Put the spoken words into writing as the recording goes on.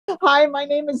Hi, my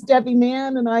name is Debbie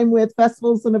Mann, and I'm with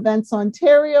Festivals and Events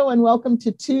Ontario, and welcome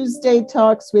to Tuesday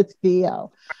Talks with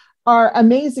FEO. Our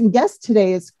amazing guest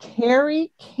today is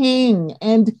Kerri King,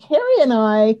 and Kerri and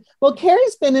I, well,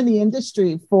 Kerri's been in the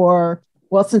industry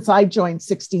since I joined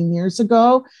 16 years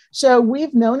ago. So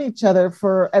we've known each other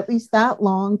for at least that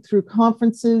long through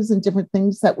conferences and different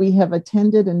things that we have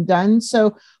attended and done.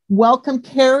 So welcome,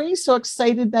 Kerri. So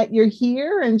excited that you're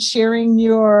here and sharing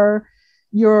your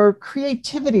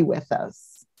creativity with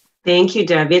us. Thank you,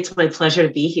 Debbie. It's my pleasure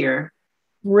to be here.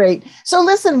 Great. So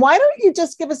listen, why don't you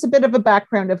just give us a bit of a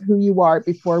background of who you are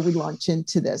before we launch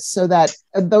into this, so that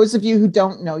those of you who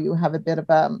don't know you have a bit of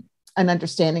an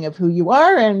understanding of who you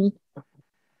are. And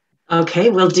okay,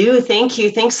 will do. Thank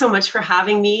you. Thanks so much for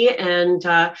having me. And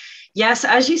yes,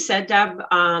 as you said, Deb,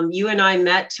 you and I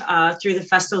met through the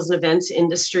festivals and events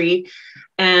industry.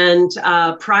 And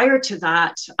prior to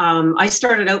that, I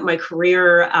started out my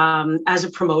career as a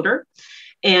promoter.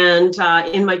 And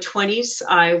in my 20s,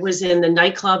 I was in the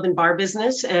nightclub and bar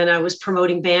business, and I was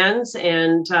promoting bands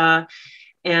and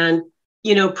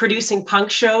producing punk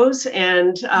shows.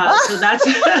 And so that's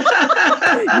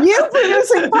you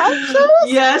producing punk shows?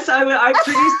 Yes, I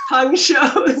produced punk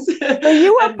shows. Are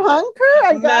you a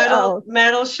punker?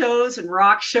 Metal shows and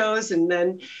rock shows, and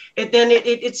then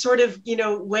it sort of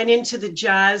went into the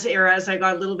jazz era as I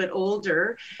got a little bit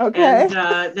older. Okay.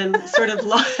 And then sort of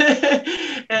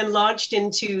and launched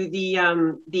into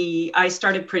I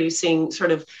started producing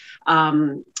sort of.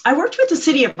 I worked with the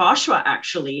city of Oshawa,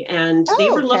 actually, and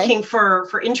they were looking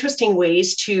for interesting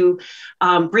ways to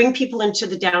bring people into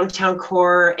the downtown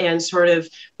core and sort of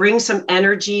bring some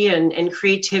energy and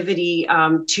creativity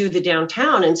to the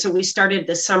downtown. And so we started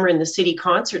this summer in the city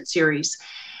concert series.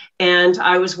 And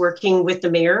I was working with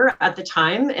the mayor at the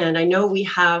time. And I know we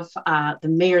have the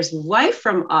mayor's wife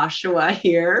from Oshawa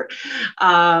here,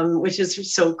 which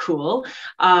is so cool,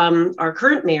 our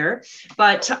current mayor.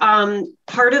 But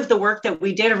part of the work that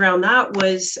we did around that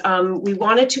was we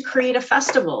wanted to create a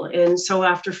festival. And so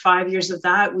after 5 years of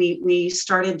that, we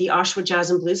started the Oshawa Jazz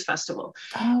and Blues Festival.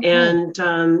 Okay.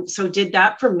 And so did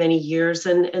that for many years,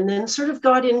 and then sort of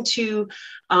got into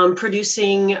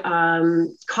producing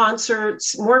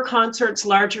more concerts,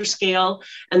 larger scale,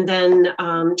 and then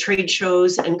trade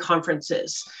shows and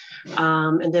conferences.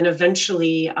 And then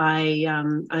eventually I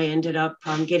ended up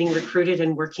getting recruited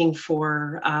and working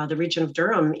for the region of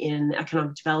Durham in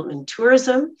economic development and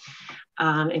tourism.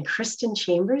 And Kristen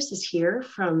Chambers is here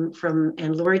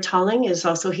and Lori Tolling is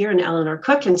also here, and Eleanor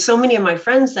Cook, and so many of my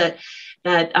friends that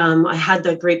I had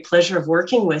the great pleasure of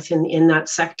working with in that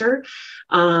sector.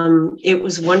 It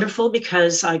was wonderful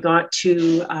because I got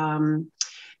to,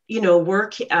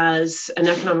 work as an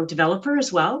economic developer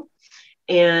as well,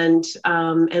 and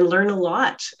learn a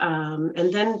lot.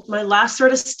 And then my last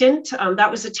sort of stint, that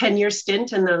was a 10-year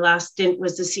stint, and the last stint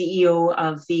was the CEO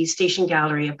of the Station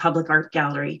Gallery, a public art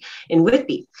gallery in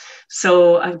Whitby.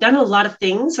 So I've done a lot of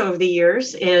things over the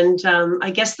years, and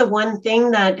I guess the one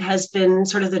thing that has been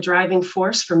sort of the driving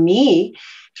force for me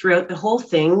throughout the whole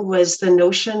thing was the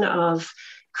notion of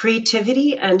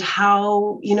creativity, and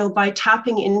how, by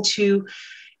tapping into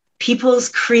people's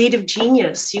creative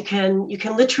genius, you can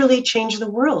literally change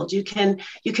the world. You can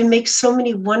make so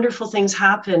many wonderful things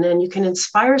happen, and you can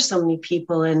inspire so many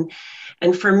people. And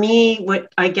for me,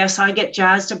 what I guess I get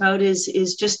jazzed about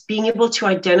is just being able to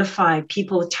identify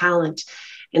people with talent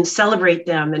and celebrate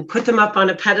them and put them up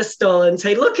on a pedestal and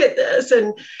say, look at this.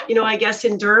 And, I guess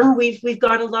in Durham, we've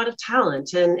got a lot of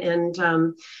talent. And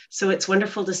so it's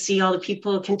wonderful to see all the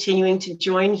people continuing to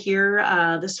join here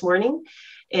this morning.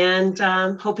 And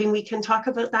hoping we can talk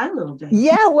about that a little bit.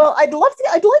 Yeah, well, I'd like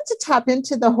to tap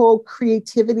into the whole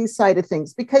creativity side of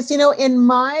things, because, in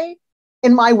my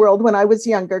world, when I was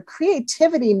younger,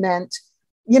 creativity meant,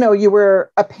 you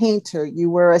were a painter, you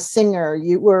were a singer,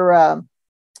 you were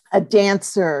a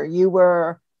dancer, you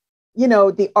were,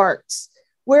 the arts.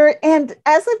 And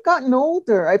as I've gotten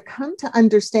older, I've come to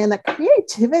understand that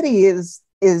creativity is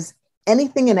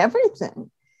anything and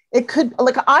everything. It could,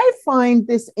 I find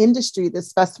this industry,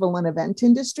 this festival and event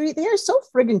industry, they are so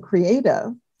friggin'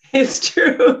 creative. It's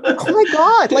true. Oh my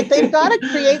God. They've got to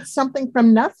create something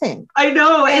from nothing. I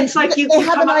know. And it's like they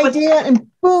have an idea and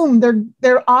boom,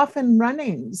 they're off and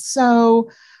running. So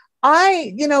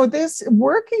this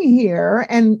working here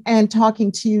and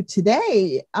talking to you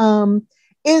today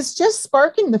is just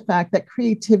sparking the fact that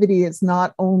creativity is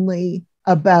not only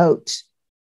about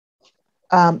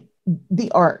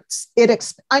the arts.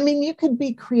 You could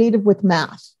be creative with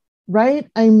math, right?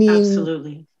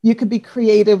 Absolutely. You could be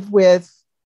creative with,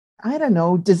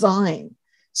 design.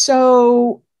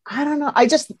 So I don't know.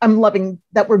 I'm loving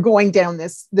that we're going down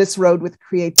this road with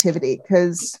creativity,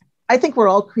 because I think we're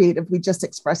all creative. We just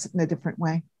express it in a different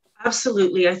way.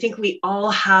 Absolutely. I think we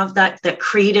all have that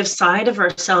creative side of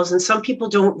ourselves, and some people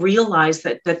don't realize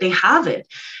that they have it.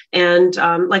 And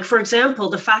like, for example,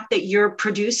 the fact that you're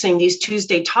producing these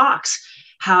Tuesday talks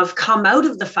have come out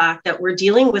of the fact that we're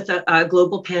dealing with a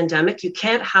global pandemic. You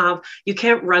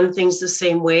can't run things the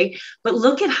same way. But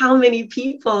look at how many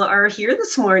people are here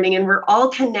this morning, and we're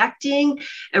all connecting,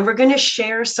 and we're going to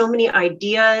share so many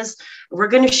ideas. We're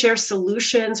going to share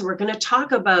solutions. We're going to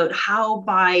talk about how,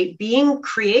 by being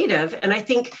creative, and I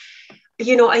think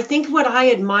what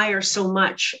I admire so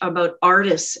much about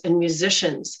artists and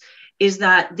musicians is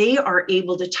that they are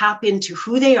able to tap into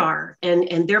who they are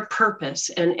and their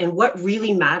purpose and what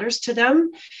really matters to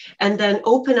them, and then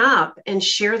open up and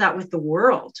share that with the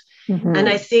world. Mm-hmm. And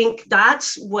I think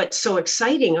that's what's so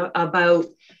exciting about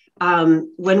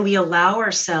when we allow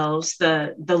ourselves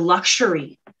the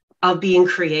luxury of being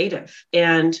creative.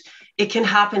 And it can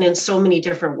happen in so many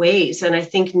different ways. And I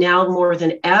think now more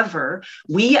than ever,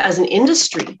 we as an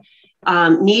industry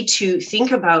need to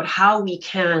think about how we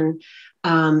can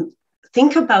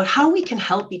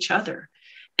help each other.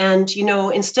 And,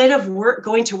 instead of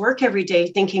going to work every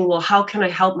day thinking, well, how can I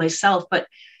help myself? But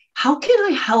how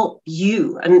can I help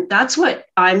you? And that's what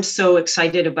I'm so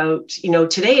excited about,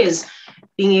 today, is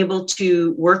being able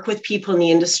to work with people in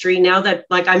the industry now that,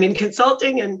 like, I'm in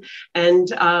consulting, and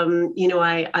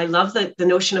I love the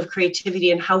notion of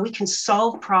creativity and how we can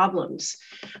solve problems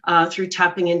through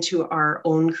tapping into our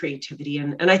own creativity.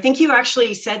 And I think you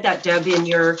actually said that, Deb, in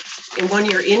one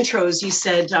of your intros. You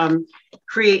said,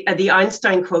 the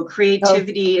Einstein quote,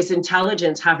 creativity is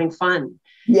intelligence having fun.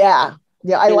 Yeah.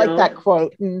 I like that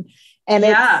quote. And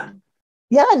I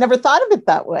never thought of it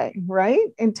that way, right?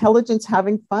 Intelligence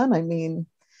having fun. I mean,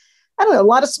 I don't know, a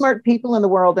lot of smart people in the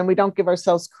world, and we don't give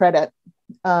ourselves credit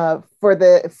for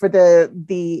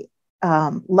the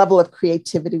level of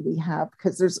creativity we have,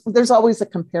 because there's always a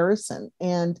comparison.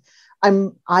 And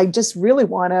I just really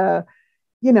want to,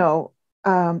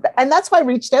 and that's why I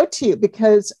reached out to you,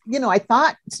 because, I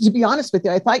thought, to be honest with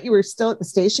you, I thought you were still at the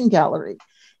Station Gallery.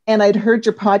 And I'd heard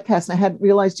your podcast and I hadn't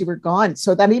realized you were gone.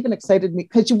 So that even excited me,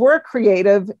 because you were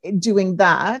creative doing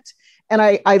that. And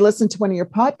I listened to one of your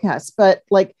podcasts, but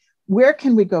like, where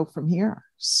can we go from here?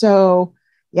 So,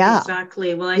 yeah.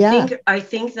 Exactly. Well, I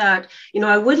think that,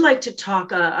 I would like to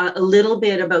talk a little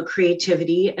bit about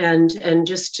creativity and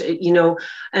just, and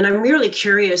I'm really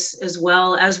curious as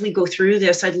well, as we go through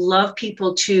this, I'd love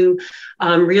people to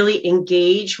really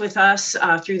engage with us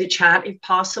through the chat if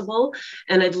possible.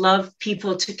 And I'd love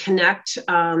people to connect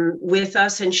with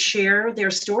us and share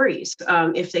their stories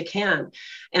if they can.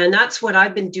 And that's what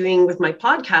I've been doing with my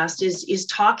podcast is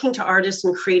talking to artists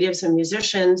and creatives and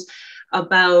musicians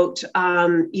about,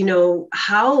 how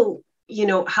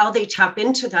they tap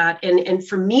into that. And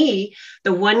for me,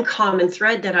 the one common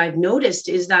thread that I've noticed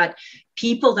is that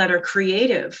people that are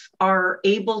creative are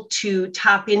able to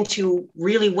tap into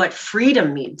really what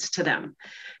freedom means to them.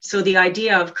 So the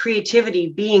idea of creativity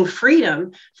being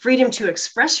freedom to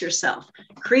express yourself,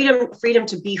 freedom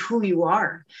to be who you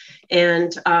are.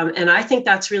 And I think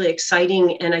that's really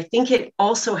exciting. And I think it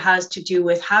also has to do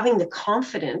with having the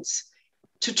confidence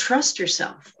to trust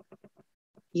yourself,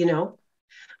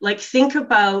 like, think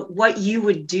about what you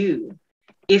would do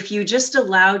if you just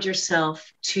allowed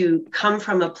yourself to come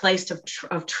from a place of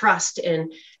trust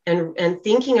and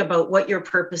thinking about what your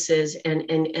purpose is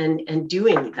and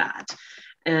doing that.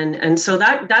 And so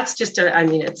that's just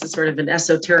it's a sort of an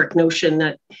esoteric notion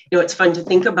that, it's fun to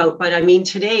think about. But I mean,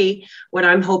 today, what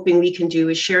I'm hoping we can do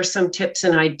is share some tips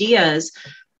and ideas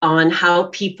on how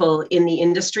people in the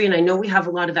industry, and I know we have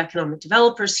a lot of economic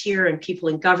developers here and people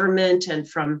in government and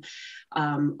from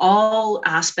all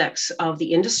aspects of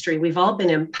the industry, we've all been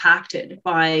impacted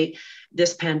by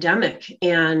this pandemic.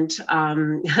 And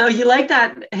how you like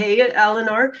that? Hey,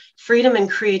 Eleanor, freedom and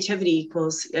creativity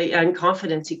equals, and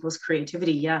confidence equals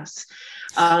creativity. Yes.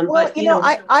 But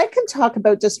I can talk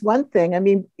about just one thing. I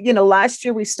mean, last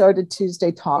year we started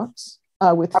Tuesday Talks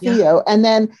with FEO, and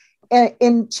then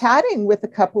in chatting with a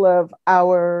couple of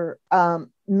our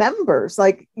members,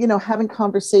 like, having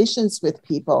conversations with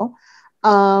people,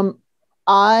 I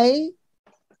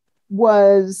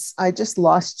just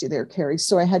lost you there, Kerri.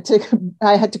 So I had to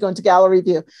go into gallery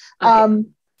view. Okay. I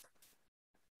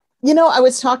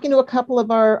was talking to a couple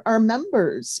of our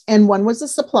members, and one was a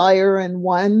supplier and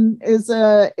one is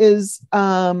a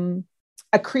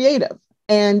creative,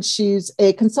 and she's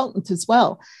a consultant as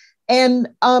well. And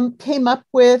came up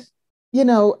with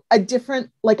a different,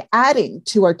 like adding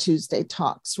to our Tuesday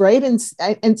talks, right? And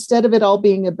instead of it all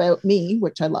being about me,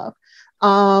 which I love,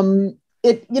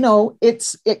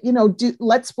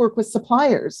 let's work with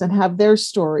suppliers and have their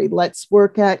story. Let's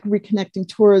work at reconnecting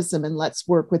tourism and let's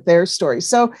work with their story.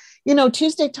 So,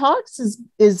 Tuesday talks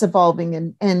is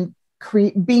evolving and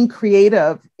being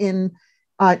creative in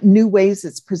new ways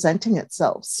it's presenting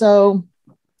itself. So,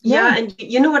 yeah, and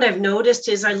what I've noticed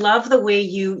is I love the way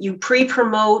you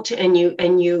pre-promote and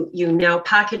you now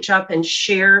package up and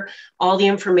share all the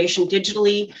information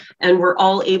digitally, and we're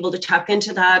all able to tap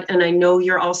into that. And I know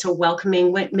you're also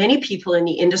welcoming many people in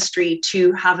the industry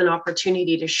to have an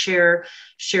opportunity to share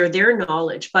their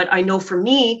knowledge. But I know for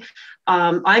me,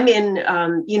 I'm in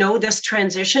this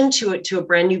transition to a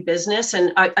brand new business,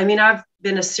 and I've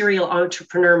been a serial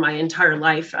entrepreneur my entire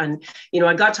life, and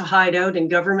I got to hide out in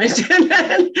government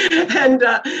and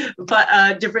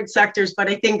different sectors, but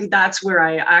I think that's where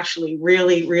I actually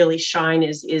really, really shine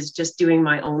is just doing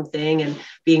my own thing and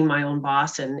being my own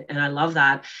boss, and I love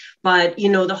that. But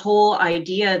the whole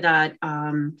idea that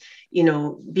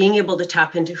being able to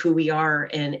tap into who we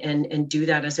are and do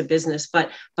that as a business,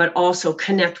 but also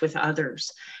connect with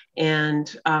others. And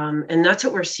that's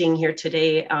what we're seeing here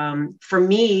today. For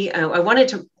me, I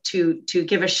wanted to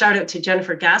give a shout out to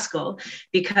Jennifer Gaskell,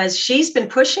 because she's been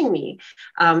pushing me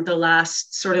the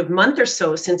last sort of month or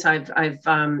so since I've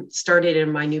started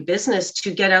in my new business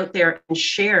to get out there and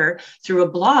share through a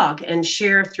blog and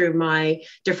share through my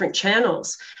different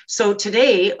channels. So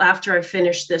today, after I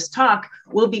finish this talk,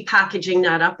 we'll be packaging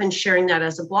that up and sharing that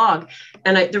as a blog.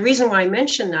 And the reason why I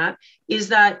mention that is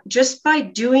that just by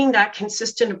doing that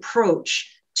consistent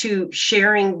approach to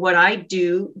sharing what I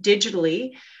do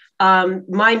digitally,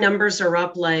 my numbers are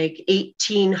up like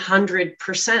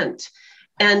 1,800%.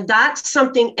 And that's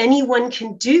something anyone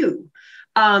can do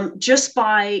just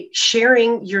by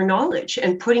sharing your knowledge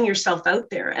and putting yourself out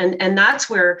there. And that's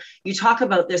where you talk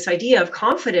about this idea of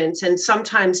confidence. And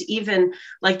sometimes even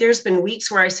like there's been weeks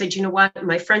where I said, you know what,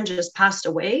 my friend just passed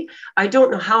away. I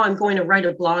don't know how I'm going to write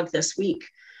a blog this week.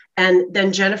 And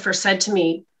then Jennifer said to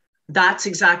me, that's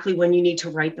exactly when you need to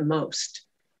write the most.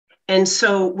 And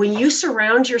so when you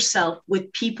surround yourself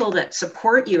with people that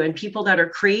support you and people that are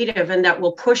creative and that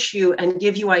will push you and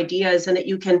give you ideas and that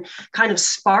you can kind of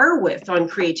spar with on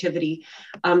creativity,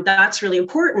 that's really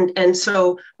important. And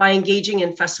so by engaging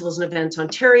in Festivals and Events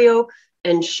Ontario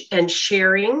and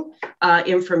sharing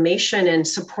information and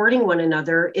supporting one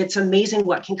another, it's amazing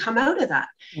what can come out of that.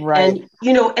 Right.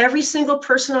 And, every single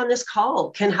person on this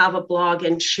call can have a blog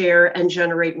and share and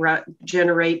generate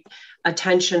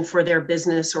attention for their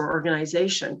business or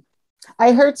organization.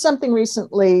 I heard something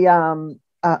recently,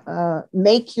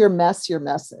 make your mess your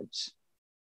message.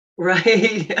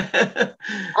 Right.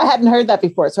 I hadn't heard that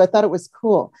before, so I thought it was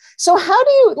cool. So how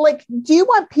do you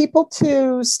want people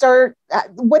to start,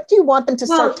 what do you want them to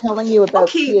start telling you about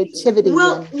creativity?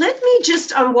 Well, let me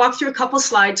just walk through a couple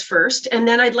slides first, and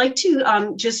then I'd like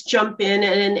to just jump in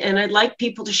and I'd like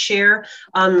people to share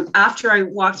after I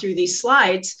walk through these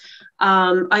slides.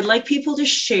 I'd like people to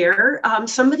share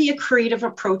some of the creative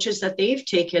approaches that they've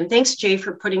taken. Thanks, Jay,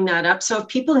 for putting that up. So if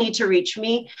people need to reach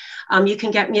me, you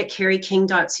can get me at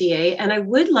kerriking.ca. And I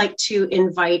would like to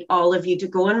invite all of you to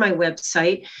go on my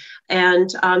website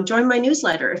and join my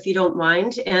newsletter, if you don't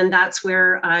mind. And that's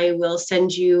where I will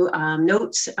send you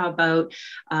notes about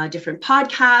different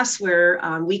podcasts where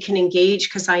we can engage,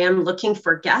 because I am looking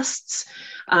for guests.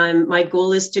 My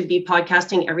goal is to be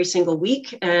podcasting every single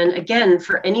week. And again,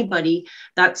 for anybody,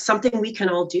 that's something we can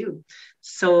all do.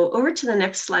 So over to the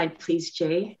next slide, please,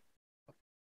 Jay.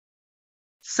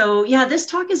 So yeah, this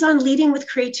talk is on leading with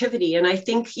creativity. And I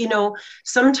think,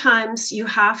 sometimes you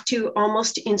have to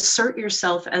almost insert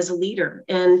yourself as a leader.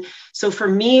 And so for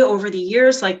me over the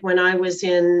years, like when I was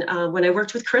when I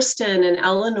worked with Kristen and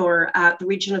Eleanor at the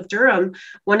region of Durham,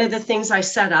 one of the things I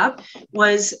set up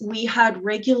was we had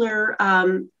regular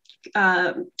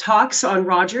talks on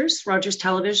Rogers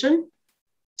Television.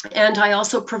 And I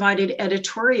also provided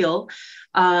editorial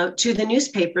to the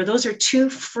newspaper. Those are two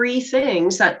free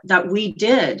things that we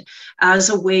did as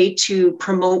a way to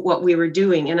promote what we were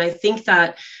doing. And I think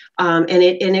that, and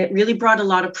it really brought a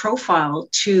lot of profile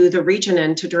to the region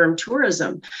and to Durham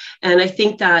Tourism. And I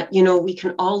think that, we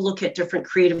can all look at different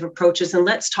creative approaches, and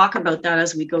let's talk about that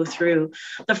as we go through.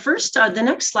 The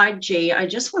next slide, Jay, I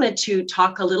just wanted to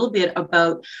talk a little bit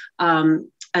about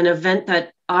an event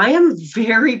that I am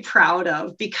very proud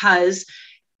of, because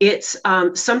it's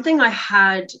something I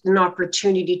had an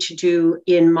opportunity to do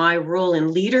in my role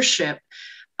in leadership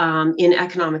in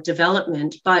economic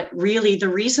development. But really, the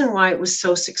reason why it was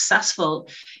so successful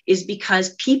is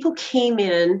because people came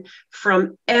in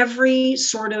from every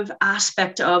sort of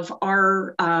aspect of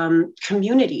our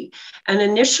community. And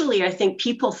initially, I think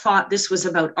people thought this was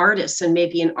about artists and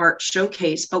maybe an art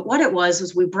showcase. But what it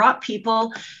was we brought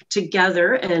people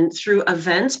together, and through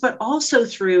events, but also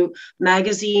through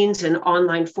magazines and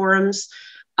online forums.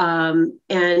 And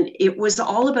it was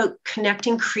all about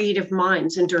connecting creative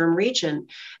minds in Durham region.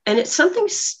 And it's something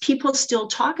people still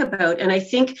talk about. And I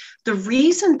think the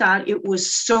reason that it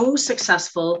was so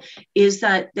successful is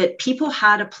that people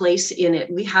had a place in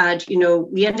it. We had,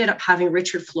 we ended up having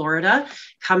Richard Florida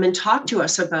come and talk to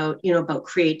us about, about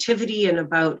creativity and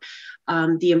about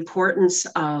the importance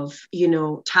of,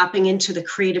 tapping into the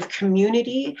creative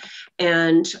community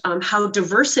and how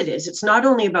diverse it is. It's not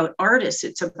only about artists,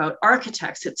 it's about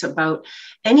architects, it's about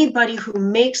anybody who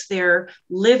makes their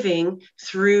living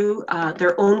through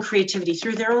their own creativity,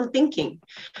 through their own thinking.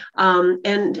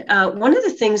 And one of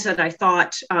the things that I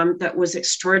thought that was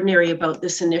extraordinary about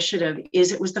this initiative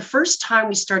is it was the first time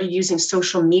we started using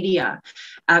social media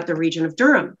at the region of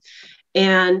Durham.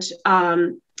 And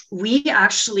we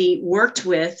actually worked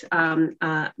with one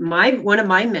of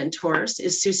my mentors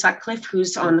is Sue Sutcliffe,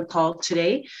 who's on the call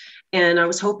today. And I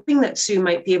was hoping that Sue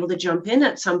might be able to jump in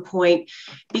at some point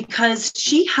because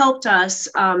she helped us.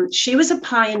 She was a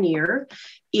pioneer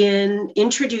in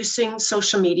introducing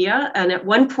social media. And at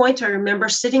one point, I remember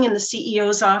sitting in the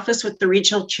CEO's office with the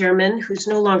regional chairman, who's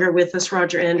no longer with us,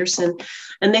 Roger Anderson.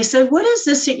 And they said, what is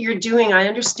this that you're doing? I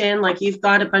understand like you've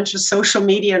got a bunch of social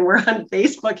media and we're on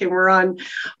Facebook and we're on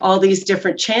all these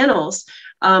different channels.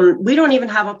 We don't even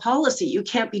have a policy. You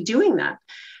can't be doing that.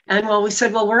 And well, we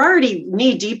said, well, we're already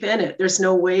knee deep in it. There's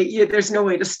no way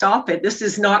to stop it. This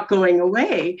is not going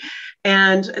away.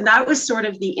 And that was sort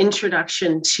of the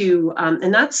introduction to,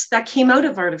 and that came out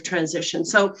of Art of Transition.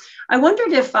 So I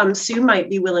wondered if Sue might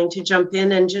be willing to jump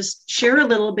in and just share a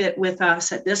little bit with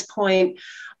us at this point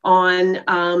on,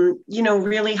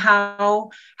 really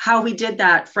how we did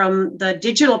that from the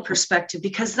digital perspective,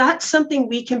 because that's something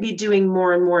we can be doing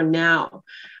more and more now.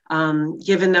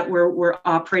 Given that we're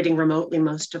operating remotely,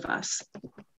 most of us.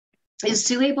 Is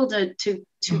Sue able to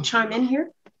chime in here?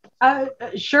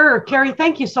 Sure, Kerri,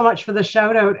 thank you so much for the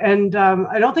shout out. And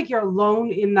I don't think you're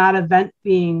alone in that event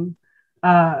being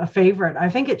a favorite. I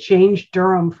think it changed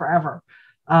Durham forever.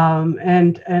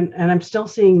 And I'm still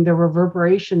seeing the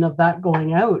reverberation of that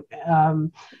going out.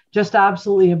 Just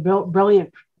absolutely a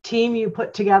brilliant team you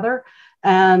put together.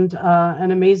 And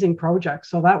an amazing project.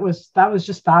 So that was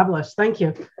just fabulous. Thank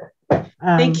you.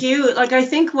 Thank you. Like, I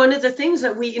think one of the things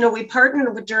that we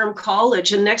partnered with Durham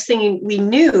College, and next thing we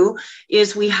knew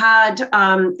is we had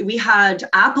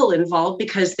Apple involved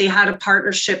because they had a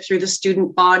partnership through the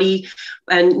student body.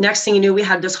 And next thing you knew, we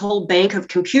had this whole bank of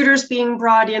computers being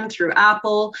brought in through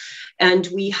Apple. And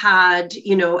we had,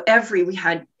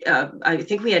 I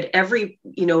think we had every,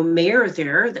 mayor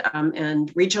there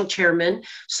and regional chairman.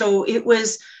 So it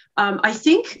was, I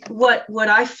think what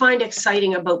I find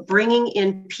exciting about bringing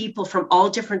in people from all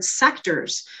different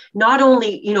sectors, not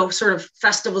only, sort of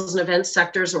festivals and event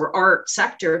sectors or art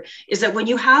sector, is that when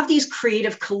you have these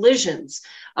creative collisions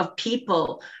of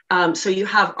people, so you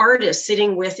have artists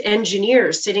sitting with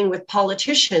engineers, sitting with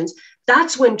politicians,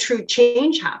 that's when true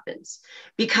change happens,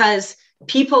 because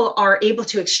people are able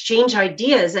to exchange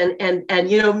ideas and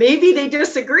maybe they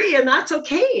disagree, and that's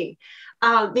okay.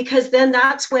 Because then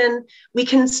that's when we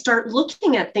can start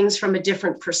looking at things from a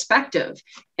different perspective.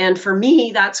 And for me,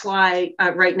 that's why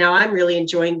right now I'm really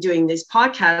enjoying doing these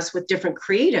podcasts with different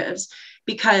creatives,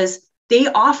 because they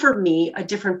offer me a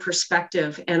different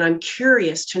perspective. And I'm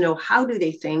curious to know, how do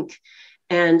they think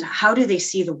and how do they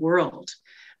see the world?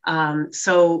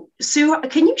 So Sue,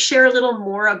 can you share a little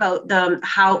more about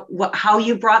how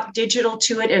you brought digital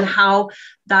to it and how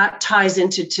that ties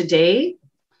into today?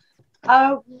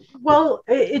 Well,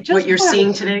 it just what you're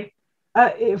seeing today,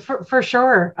 for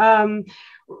sure.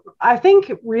 I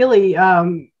think really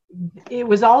it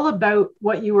was all about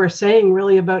what you were saying,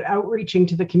 really about outreaching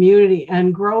to the community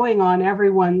and growing on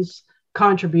everyone's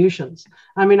contributions.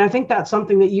 I mean, I think that's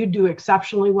something that you do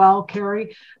exceptionally well,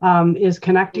 Kerri, is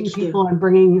connecting people and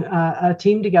bringing a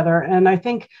team together. And I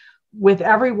think with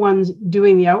everyone's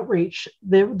doing the outreach,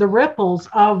 the ripples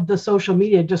of the social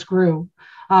media just grew.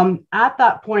 At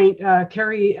that point,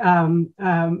 Kerri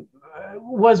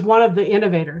was one of the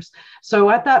innovators. So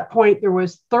at that point, there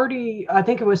was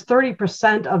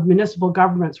 30% of municipal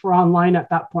governments were online at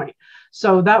that point.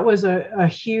 So that was a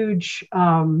huge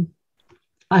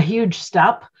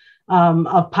step.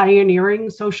 of pioneering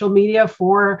social media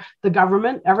for the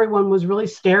government. Everyone was really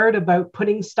scared about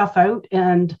putting stuff out,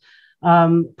 and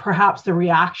perhaps the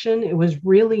reaction, it was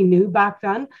really new back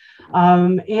then.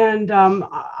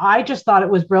 I just thought it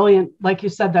was brilliant, like you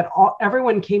said, that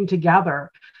everyone came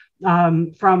together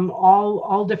from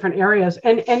all different areas.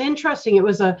 And interesting, it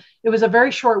was a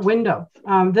very short window.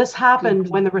 This happened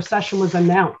when the recession was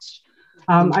announced.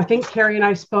 I think Kerri and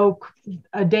I spoke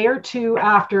a day or two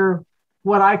after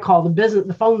what I call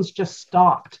the phones just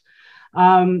stopped.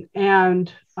 The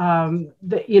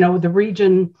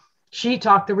region, she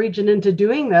talked the region into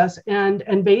doing this.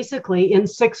 And basically in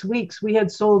 6 weeks, we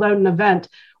had sold out an event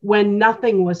when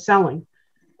nothing was selling.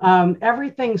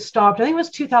 Everything stopped. I think it was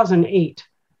 2008,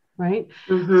 right?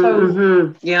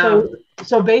 So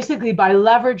basically by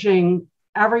leveraging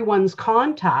everyone's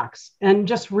contacts and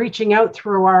just reaching out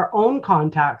through our own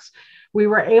contacts, we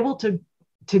were able to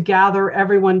gather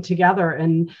everyone together.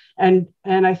 And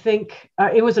I think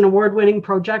it was an award-winning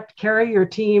project. Kerri, your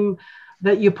team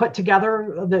that you put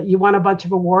together, that you won a bunch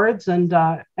of awards, and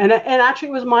actually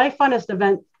it was my funnest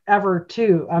event ever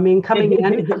too. I mean, coming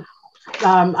in,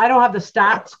 I don't have the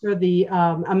stats for the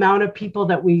amount of people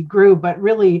that we grew, but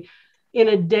really in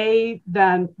a day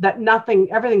then that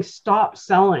everything stopped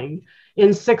selling.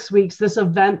 In 6 weeks, this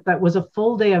event that was a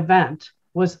full day event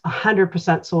was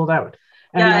 100% sold out.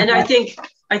 And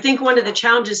I think one of the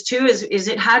challenges too is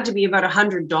it had to be about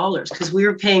 $100 because we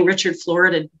were paying Richard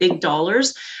Florida big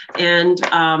dollars, and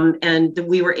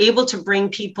we were able to bring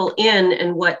people in.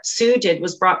 And what Sue did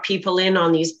was brought people in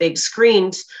on these big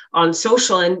screens on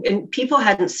social, and people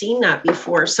hadn't seen that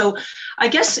before. So I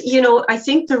guess, I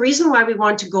think the reason why we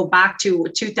want to go back to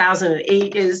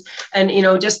 2008 is, and,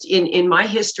 just in my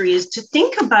history, is to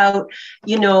think about,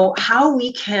 how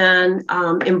we can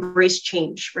embrace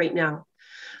change right now.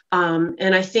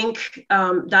 And I think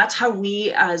that's how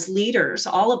we as leaders,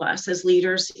 all of us as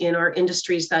leaders in our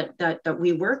industries that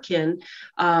we work in,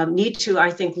 need to,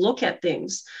 I think, look at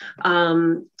things.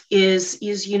 And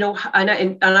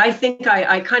I think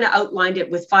I kind of outlined it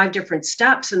with 5 different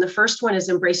steps. And the first one is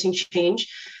embracing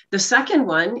change. The second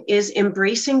one is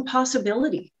embracing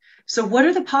possibility. So what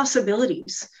are the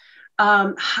possibilities?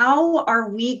 How are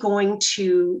we going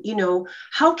to,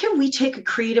 how can we take a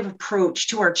creative approach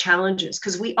to our challenges?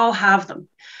 Because we all have them.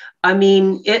 I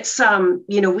mean, it's,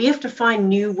 we have to find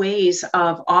new ways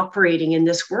of operating in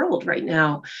this world right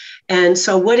now. And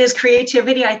so what is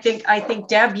creativity? I think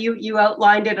Deb, you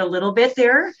outlined it a little bit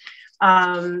there.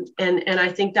 And I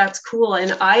think that's cool.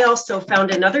 And I also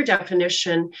found another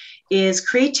definition is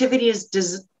creativity is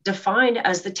defined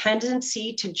as the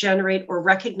tendency to generate or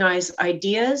recognize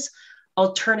ideas,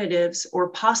 alternatives, or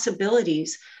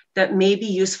possibilities that may be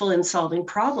useful in solving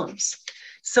problems.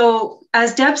 So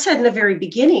as Deb said in the very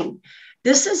beginning,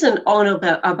 this isn't all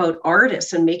about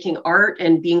artists and making art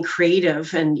and being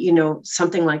creative and,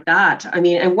 something like that. I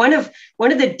mean, and one of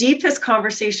the deepest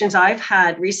conversations I've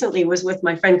had recently was with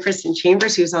my friend Kristen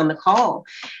Chambers, who's on the call.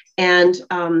 And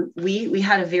we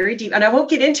had a very deep, and I won't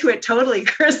get into it totally,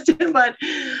 Kristen, but,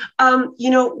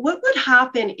 what would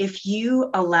happen if you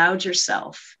allowed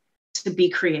yourself to be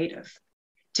creative,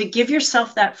 to give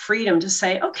yourself that freedom to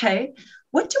say, okay,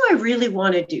 what do I really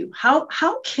want to do?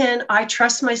 How can I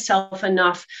trust myself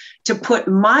enough to put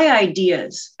my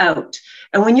ideas out?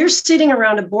 And when you're sitting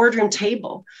around a boardroom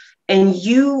table and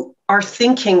you are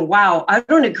thinking, wow, I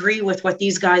don't agree with what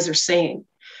these guys are saying.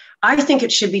 I think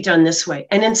it should be done this way.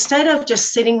 And instead of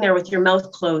just sitting there with your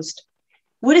mouth closed,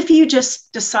 what if you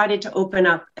just decided to open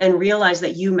up and realize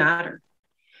that you matter?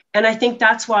 And I think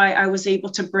that's why I was able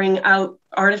to bring out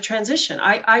Art of Transition.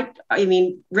 I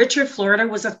mean, Richard Florida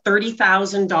was a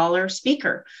 $30,000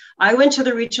 speaker. I went to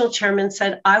the regional chairman and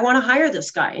said, I want to hire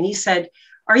this guy. And he said,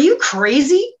 are you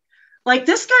crazy? Like,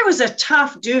 this guy was a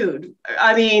tough dude.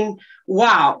 I mean,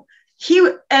 wow.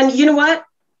 And you know what?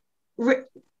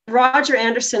 Roger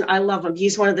Anderson, I love him.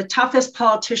 He's one of the toughest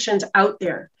politicians out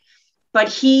there. But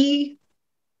he's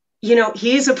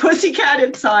a pussycat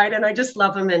inside, and I just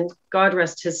love him, and God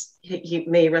he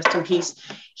may rest in peace.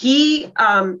 He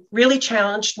really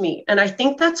challenged me. And I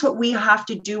think that's what we have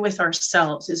to do with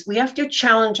ourselves, is we have to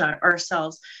challenge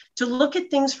ourselves to look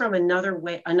at things from another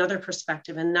way, another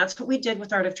perspective. And that's what we did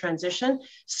with Art of Transition.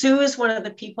 Sue is one of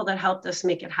the people that helped us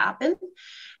make it happen.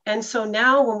 And so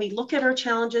now when we look at our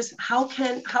challenges, how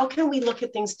can we look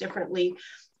at things differently?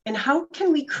 And how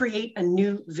can we create a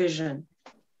new vision?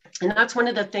 And that's one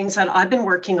of the things that I've been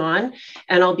working on,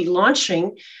 and I'll be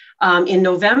launching in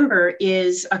November,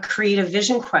 is a creative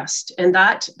vision quest. And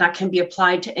that can be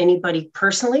applied to anybody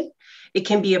personally. It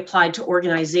can be applied to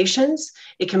organizations.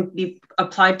 It can be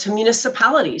applied to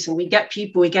municipalities. And we get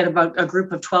about a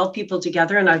group of 12 people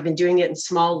together, and I've been doing it in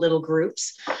small little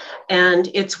groups. And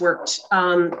it's worked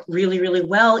really, really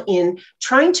well in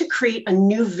trying to create a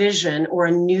new vision or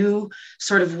a new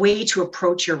sort of way to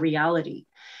approach your reality.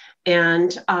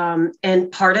 And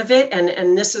part of it,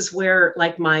 and this is where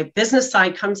like my business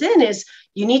side comes in, is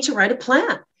you need to write a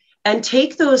plan and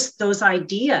take those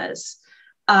ideas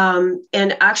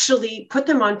and actually put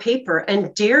them on paper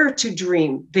and dare to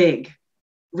dream big,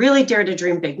 really dare to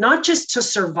dream big, not just to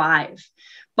survive.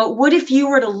 But what if you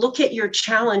were to look at your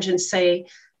challenge and say,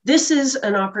 this is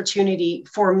an opportunity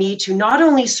for me to not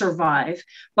only survive,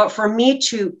 but for me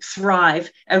to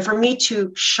thrive and for me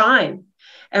to shine.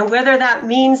 And whether that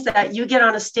means that you get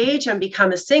on a stage and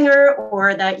become a singer,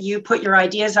 or that you put your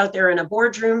ideas out there in a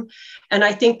boardroom. And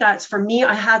I think that's, for me,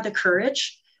 I had the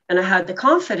courage and I had the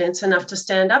confidence enough to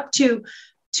stand up to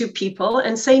people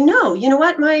and say, no, you know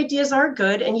what, my ideas are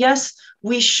good. And yes,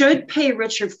 we should pay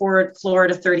Richard Florida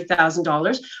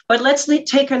 $30,000, but let's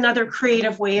take another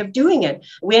creative way of doing it.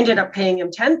 We ended up paying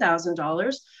him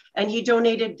 $10,000, and he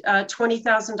donated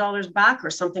 $20,000 back or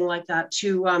something like that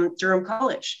to Durham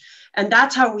College. And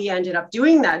that's how we ended up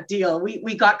doing that deal.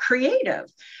 We got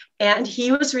creative, and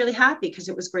he was really happy because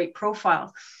it was great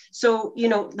profile. So, you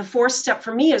know, the fourth step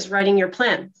for me is writing your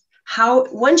plan.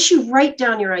 Once you write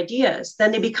down your ideas,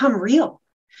 then they become real.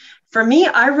 For me,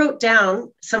 I wrote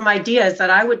down some ideas that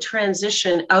I would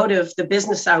transition out of the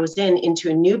business I was in into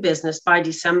a new business by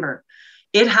December.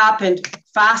 It happened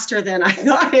faster than I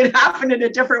thought. It happened in a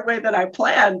different way than I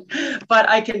planned. But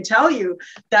I can tell you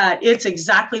that it's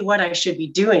exactly what I should be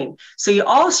doing. So you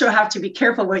also have to be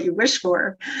careful what you wish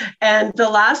for. And the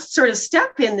last sort of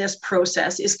step in this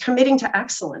process is committing to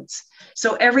excellence.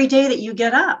 So every day that you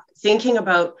get up, thinking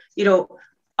about, you know,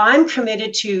 I'm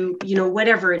committed to, you know,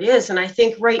 whatever it is. And I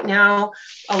think right now,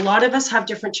 a lot of us have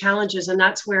different challenges. And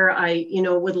that's where I, you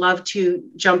know, would love to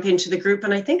jump into the group.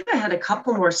 And I think I had a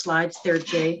couple more slides there,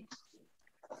 Jay.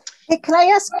 Hey, can I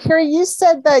ask, Kerri, you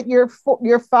said that your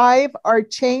 5 are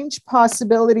change,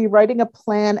 possibility, writing a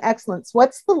plan, excellence.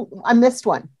 I missed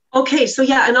one. Okay, so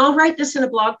yeah, and I'll write this in a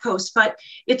blog post, but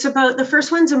it's about, the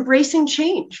first one's embracing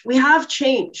change. We have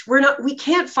change. We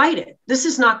can't fight it. This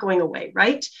is not going away,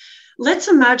 right? Let's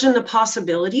imagine the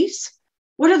possibilities.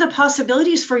 What are the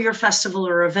possibilities for your festival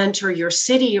or event or your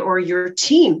city or your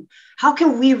team? How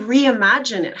can we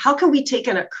reimagine it? How can we take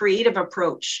a creative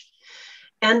approach?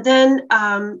 And then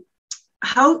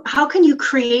how can you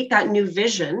create that new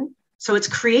vision? So it's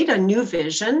create a new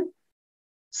vision.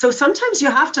 So sometimes you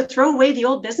have to throw away the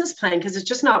old business plan because it's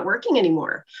just not working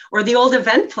anymore, or the old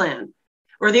event plan,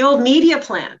 or the old media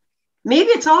plan. Maybe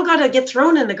it's all got to get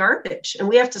thrown in the garbage and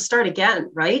we have to start again,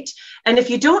 right? And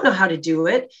if you don't know how to do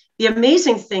it, the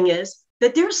amazing thing is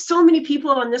that there's so many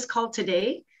people on this call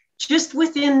today. Just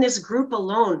within this group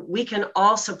alone, we can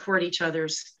all support each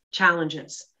other's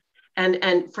challenges.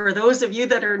 And for those of you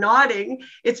that are nodding,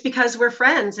 it's because we're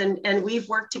friends and we've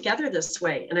worked together this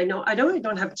way. And I know I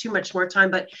don't have too much more time,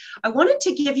 but I wanted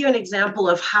to give you an example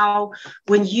of how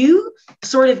when you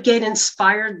sort of get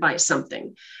inspired by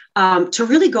something, to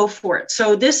really go for it.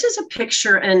 So this is a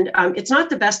picture, and it's not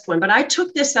the best one, but I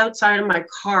took this outside of my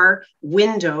car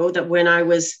window that when I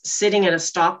was sitting at a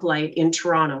stoplight in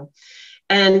Toronto.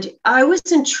 And I was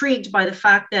intrigued by the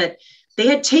fact that they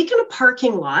had taken a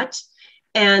parking lot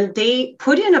and they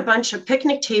put in a bunch of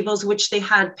picnic tables, which they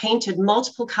had painted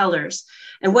multiple colors.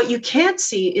 And what you can't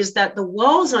see is that the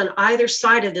walls on either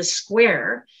side of the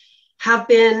square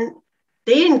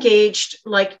they engaged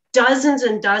like dozens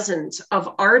and dozens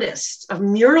of artists, of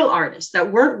mural artists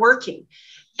that weren't working.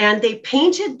 And they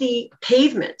painted the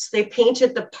pavements, they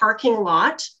painted the parking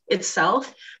lot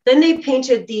itself, then they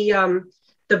painted the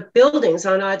buildings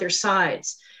on either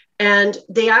sides. And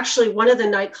they actually, one of the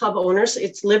nightclub owners,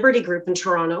 it's Liberty Group in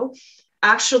Toronto,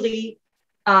 actually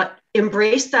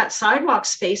embraced that sidewalk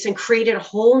space and created a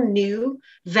whole new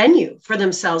venue for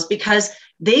themselves because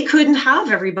they couldn't have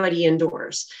everybody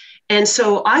indoors. And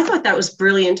so I thought that was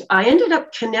brilliant. I ended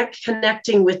up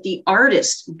connecting with the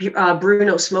artist,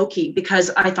 Bruno Smokey, because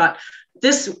I thought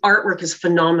this artwork is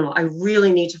phenomenal. I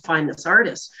really need to find this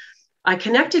artist. I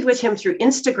connected with him through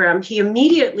Instagram. He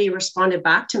immediately responded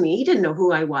back to me. He didn't know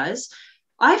who I was.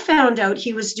 I found out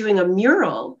he was doing a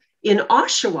mural in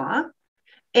Oshawa,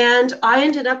 and I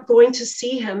ended up going to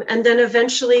see him. And then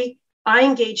eventually I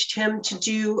engaged him to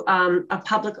do a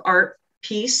public art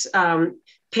piece,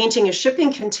 painting a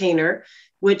shipping container,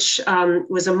 which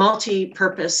was a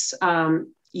multi-purpose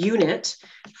unit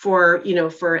for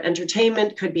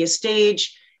entertainment, could be a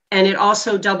stage, and it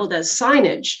also doubled as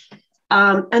signage.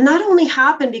 And that only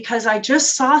happened because I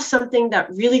just saw something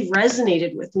that really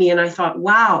resonated with me. And I thought,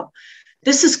 wow,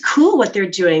 this is cool what they're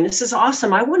doing. This is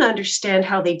awesome. I want to understand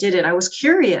how they did it. I was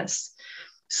curious.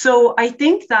 So I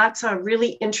think that's a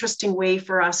really interesting way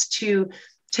for us to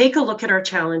take a look at our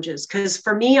challenges. Because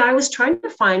for me, I was trying to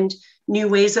find new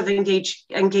ways of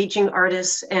engaging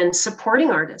artists and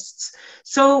supporting artists.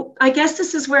 So I guess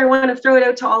this is where I want to throw it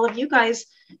out to all of you guys.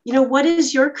 You know, what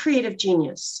is your creative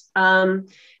genius?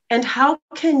 And how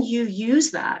can you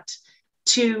use that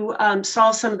to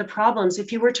solve some of the problems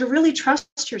if you were to really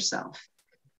trust yourself?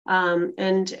 I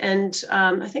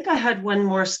think I had one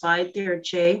more slide there,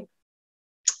 Jay.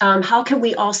 How can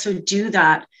we also do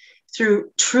that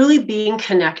through truly being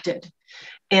connected?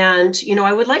 And, you know,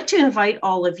 I would like to invite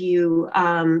all of you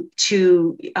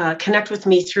to connect with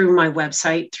me through my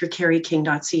website, through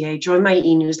kerriking.ca, join my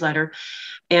e-newsletter.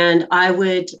 And I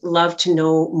would love to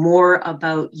know more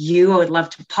about you. I would love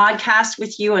to podcast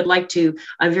with you.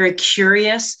 I'm very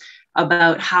curious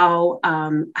about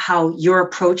how you're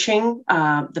approaching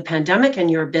the pandemic and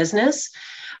your business.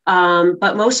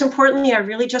 But most importantly, I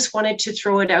really just wanted to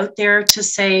throw it out there to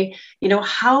say, you know,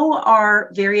 how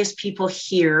are various people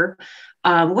here?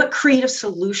 What creative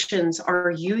solutions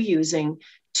are you using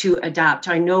to adapt?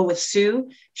 I know with Sue,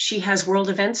 she has World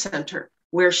Event Center,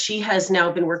 where she has now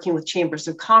been working with chambers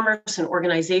of commerce and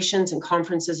organizations and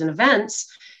conferences and events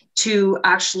to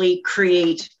actually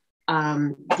create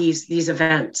these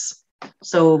events.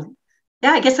 So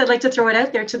yeah, I guess I'd like to throw it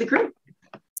out there to the group.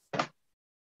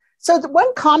 So the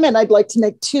one comment I'd like to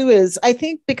make too is, I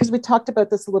think because we talked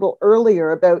about this a little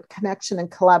earlier about connection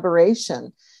and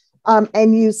collaboration,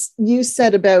 and you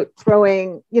said about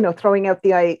throwing out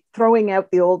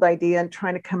the old idea and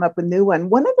trying to come up with a new one.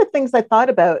 One of the things I thought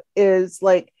about is,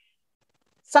 like,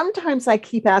 sometimes I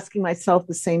keep asking myself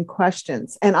the same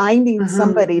questions, and I need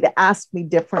somebody to ask me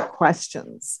different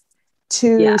questions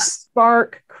to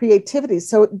spark creativity.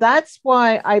 So that's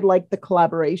why I like the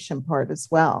collaboration part as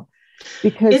well,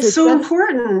 because it's so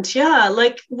important. Yeah.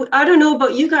 Like, I don't know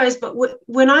about you guys, but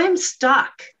when I'm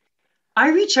stuck,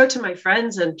 I reach out to my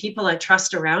friends and people I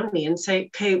trust around me and say,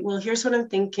 okay, well, here's what I'm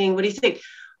thinking. What do you think?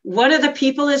 One of the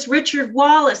people is Richard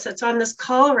Wallace that's on this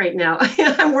call right now.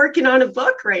 I'm working on a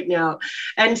book right now.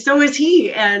 And so is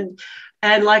he. And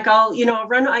like, I'll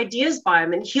run ideas by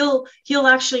him, and he'll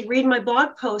actually read my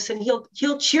blog posts, and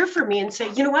he'll cheer for me and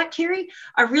say, you know what, Kerri,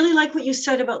 I really like what you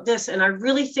said about this. And I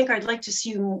really think I'd like to see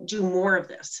you do more of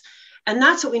this. And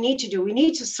that's what we need to do. We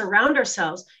need to surround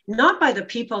ourselves, not by the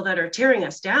people that are tearing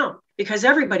us down, because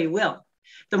everybody will.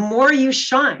 The more you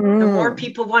shine, the more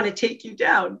people want to take you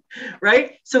down,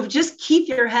 right? So just keep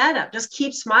your head up, just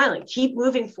keep smiling, keep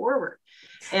moving forward.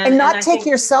 And not take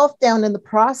yourself down in the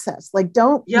process. Like,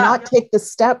 don't not take the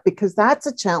step, because that's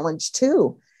a challenge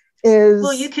too.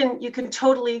 Well, you can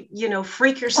totally,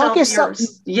 freak yourself. Talk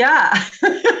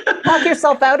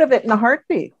yourself out of it in a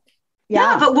heartbeat.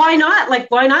 Yeah, but why not? Like,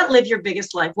 why not live your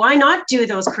biggest life? Why not do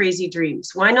those crazy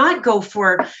dreams? Why not go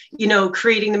for,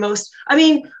 creating the most? I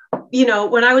mean,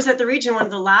 when I was at the region, one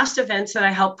of the last events that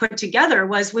I helped put together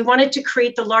was we wanted to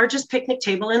create the largest picnic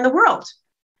table in the world.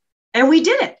 And we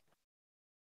did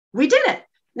it.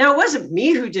 Now, it wasn't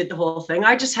me who did the whole thing.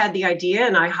 I just had the idea,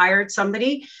 and I hired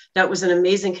somebody that was an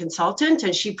amazing consultant,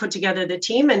 and she put together the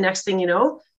team. And next thing you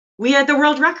know, we had the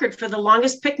world record for the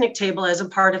longest picnic table as a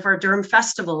part of our Durham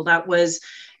Festival. That was,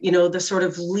 the sort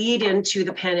of lead into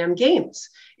the Pan Am Games.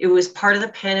 It was part of the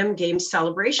Pan Am Games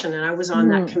celebration. And I was on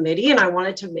that committee, and I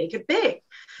wanted to make it big.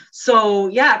 So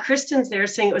yeah, Kristen's there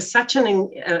saying it was such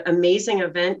an amazing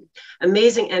event,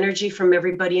 amazing energy from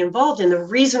everybody involved. And the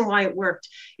reason why it worked,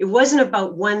 it wasn't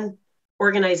about one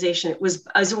organization. It was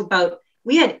about,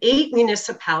 we had 8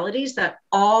 municipalities that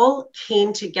all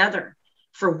came together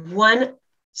for one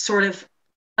sort of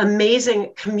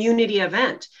amazing community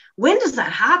event. When does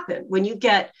that happen? When you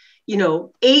get,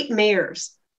 8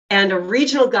 mayors and a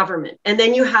regional government, and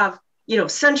then you have,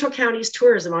 Central Counties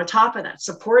Tourism on top of that,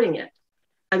 supporting it.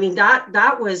 I mean,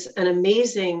 that was an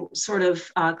amazing sort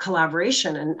of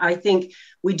collaboration. And I think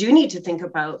we do need to think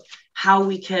about how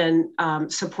we can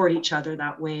support each other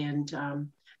that way. And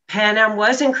Pan Am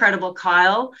was incredible,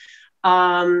 Kyle.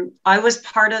 I was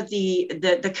part of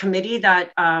the committee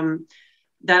that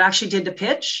actually did the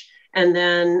pitch. And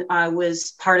then I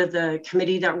was part of the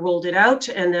committee that rolled it out.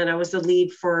 And then I was the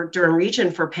lead for Durham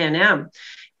Region for Pan Am.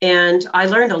 And I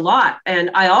learned a lot.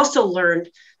 And I also learned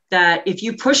that if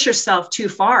you push yourself too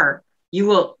far, you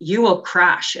will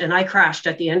crash. And I crashed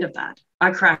at the end of that.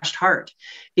 I crashed hard,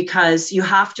 because you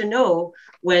have to know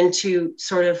when to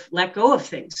sort of let go of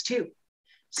things too.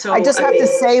 So I just have to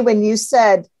say, when you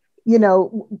said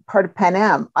part of Pan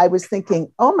Am, I was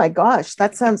thinking, oh my gosh,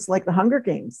 that sounds like the Hunger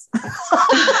Games.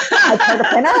 I'm part of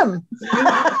Pan Am.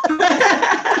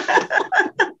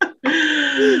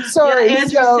 Sorry. Yeah,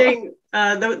 Andrew's saying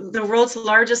the world's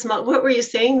largest. What were you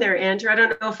saying there, Andrew? I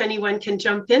don't know if anyone can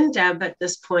jump in, Deb, at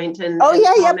this point. And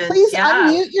comment. Please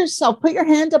unmute yourself. Put your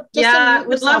hand up.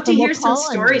 Would love to hear some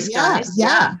stories, guys.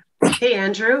 Yeah. Hey,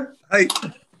 Andrew. Hi.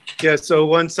 Yeah. So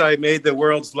once I made the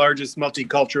world's largest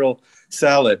multicultural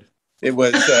salad. It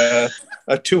was a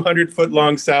 200-foot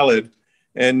long salad,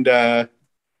 and the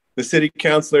city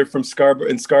councilor from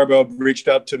Scarborough reached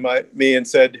out to me and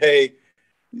said, "Hey,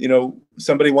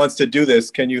 somebody wants to do this.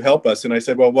 Can you help us?" And I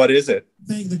said, "Well, what is it?"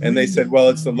 And they said, "Well,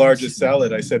 it's the largest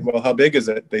salad." I said, "Well, how big is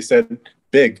it?" They said,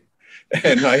 "Big."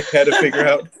 And I had to figure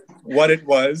out what it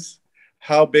was,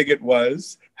 how big it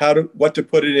was, what to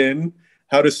put it in,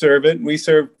 how to serve it. And we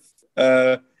served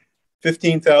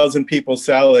 15,000 people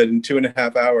salad in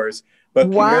 2.5 hours. But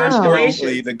more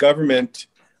importantly, the government,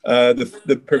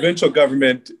 the provincial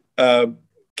government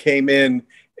came in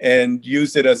and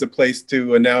used it as a place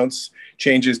to announce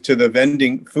changes to the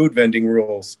food vending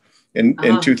rules in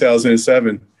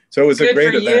 2007. So it was a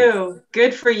great event.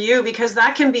 Good for you, because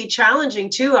that can be challenging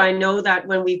too. I know that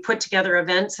when we put together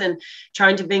events and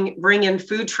trying to bring in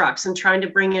food trucks and trying to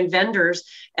bring in vendors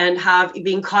and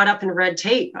being caught up in red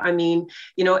tape. I mean,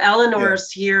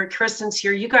 Eleanor's here, Kristen's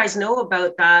here. You guys know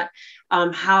about that.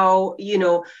 How,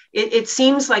 it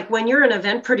seems like when you're an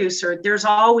event producer, there's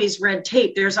always red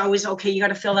tape. There's always, okay, you got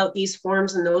to fill out these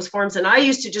forms and those forms. And I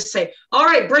used to just say, all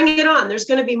right, bring it on. There's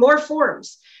going to be more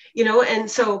forms. And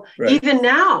so even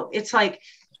now it's like,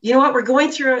 you know what, we're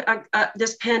going through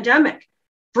this pandemic,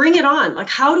 bring it on. Like,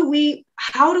 how do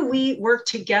we work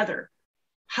together?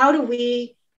 How do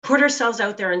we put ourselves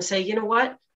out there and say, you know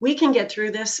what, we can get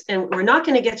through this, and we're not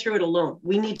going to get through it alone.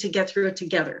 We need to get through it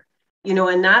together,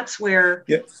 and that's where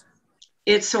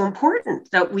it's so important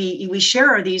that we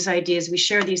share these ideas, we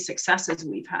share these successes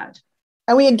we've had.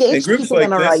 And we engage groups people like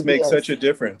in our this ideas. make such a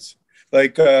difference.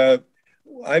 Like,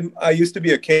 I used to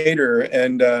be a caterer,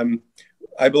 and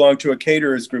I belong to a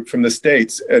caterers group from the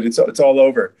States, and it's all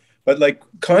over. But like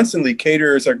constantly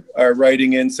caterers are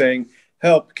writing in saying,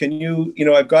 help, can you,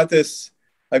 I've got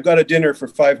a dinner for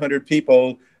 500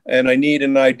 people and I need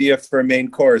an idea for a main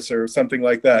course or something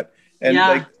like that.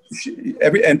 And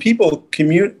people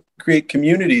create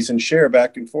communities and share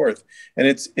back and forth. And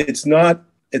it's not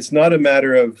a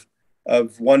matter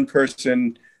of one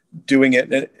person doing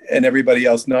it and everybody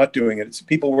else not doing it. It's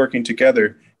people working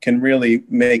together can really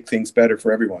make things better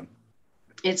for everyone.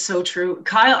 It's so true.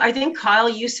 Kyle,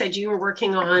 you said you were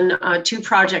working on 2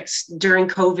 projects during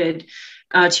COVID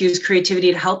to use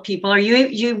creativity to help people. Are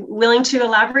you willing to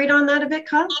elaborate on that a bit,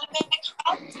 Kyle?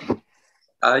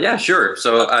 Yeah, sure.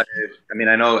 So, I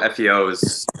know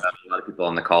FEOs, a lot of people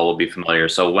on the call will be familiar.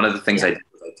 So one of the things I did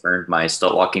was I turned my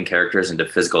stilt walking characters into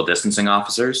physical distancing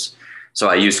officers. So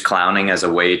I used clowning as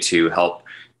a way to help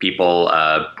people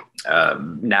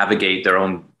navigate their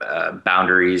own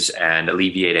boundaries and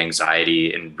alleviate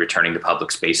anxiety in returning to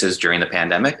public spaces during the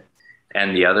pandemic.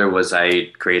 And the other was I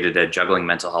created a juggling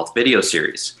mental health video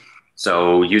series.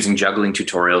 So using juggling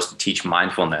tutorials to teach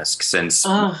mindfulness, since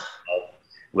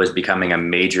was becoming a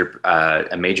major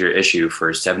issue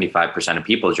for 75% of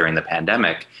people during the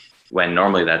pandemic, when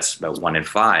normally that's about 1 in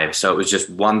 5. So it was just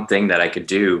one thing that I could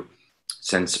do.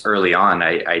 Since early on,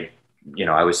 I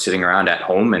was sitting around at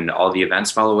home and all the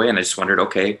events fell away, and I just wondered,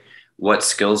 okay, what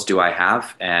skills do I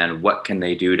have and what can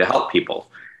they do to help people?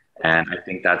 And I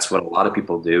think that's what a lot of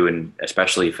people do, and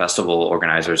especially festival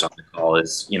organizers on the call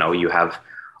is, you have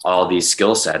all these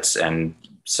skill sets, and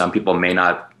some people may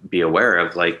not be aware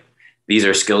of, like, these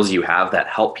are skills you have that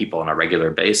help people on a regular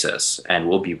basis and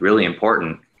will be really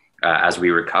important as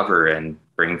we recover and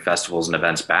bring festivals and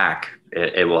events back.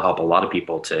 It will help a lot of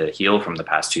people to heal from the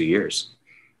past 2 years.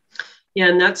 Yeah,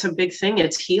 and that's a big thing.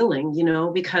 It's healing,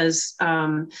 because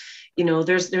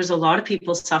there's a lot of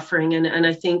people suffering. And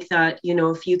I think that,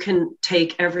 if you can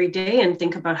take every day and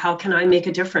think about how can I make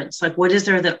a difference? Like, what is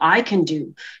there that I can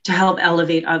do to help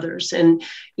elevate others? And,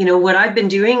 what I've been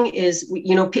doing is,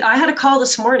 I had a call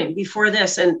this morning before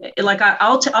this, and like,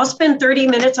 I'll spend 30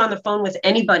 minutes on the phone with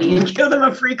anybody and give them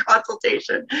a free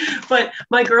consultation. But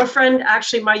my girlfriend,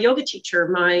 actually my yoga teacher,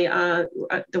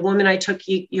 the woman I took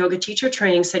yoga teacher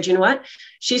training, said, you know what?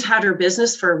 She's had her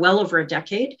business for well over a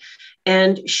decade.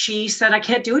 And she said, I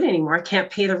can't do it anymore. I can't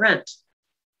pay the rent.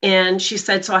 And she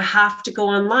said, so I have to go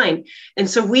online. And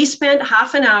so we spent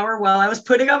half an hour while I was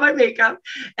putting on my makeup,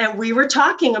 and we were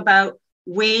talking about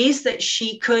ways that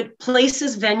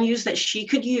venues that she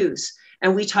could use.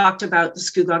 And we talked about the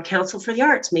Scugog Council for the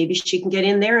Arts. Maybe she can get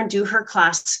in there and do her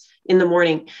class in the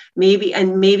morning, maybe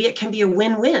it can be a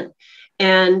win-win.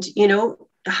 And,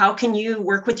 how can you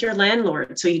work with your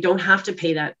landlord so you don't have to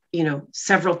pay that,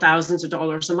 several thousands of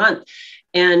dollars a month?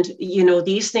 And,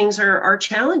 these things are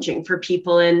challenging for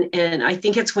people. And I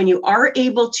think it's when you are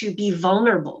able to be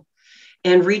vulnerable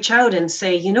and reach out and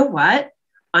say, you know what,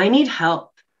 I need help.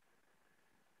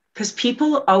 Because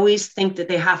people always think that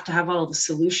they have to have all the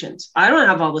solutions. I don't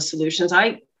have all the solutions.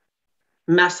 I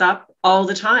mess up all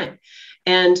the time.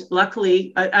 And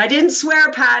luckily, I didn't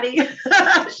swear, Patty.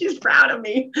 She's proud of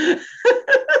me.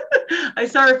 I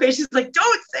saw her face. She's like,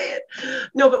 don't say it.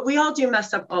 No, but we all do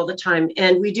mess up all the time.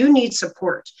 And we do need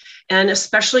support. And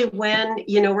especially when,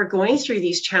 we're going through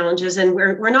these challenges and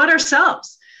we're not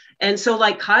ourselves. And so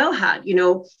like Kyle had,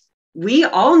 we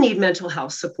all need mental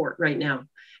health support right now.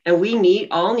 And we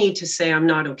all need to say, I'm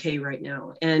not okay right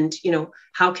now. And,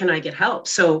 how can I get help?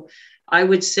 So I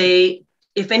would say,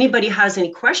 if anybody has any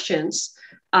questions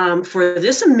for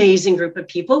this amazing group of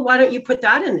people, why don't you put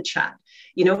that in the chat?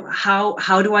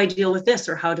 How do I deal with this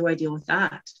or how do I deal with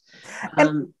that?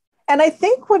 And I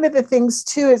think one of the things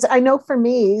too is, I know for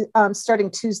me,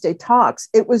 starting Tuesday Talks,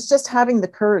 it was just having the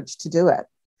courage to do it.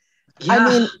 Yeah.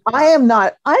 I mean,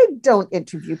 I don't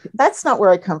interview. That's not where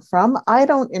I come from. I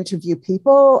don't interview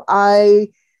people. I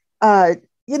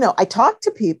talk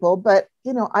to people, but,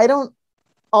 I don't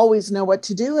always know what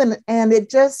to do. And it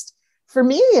just, for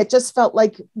me, it just felt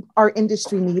like our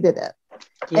industry needed it.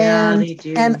 Yeah, they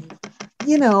do. And,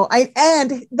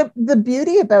 the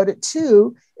beauty about it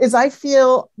too, is I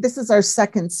feel this is our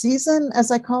second season,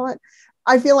 as I call it.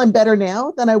 I feel I'm better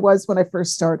now than I was when I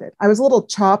first started. I was a little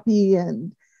choppy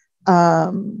and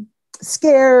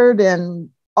scared and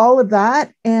all of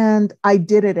that. And I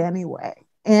did it anyway.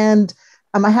 And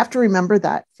I have to remember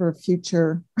that for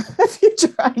future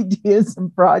ideas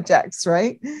and projects,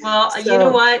 right? Well, you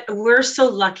know what? We're so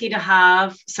lucky to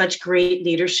have such great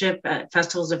leadership at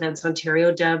Festivals Events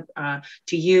Ontario, Deb,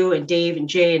 to you and Dave and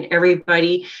Jay and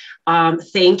everybody.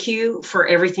 Thank you for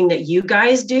everything that you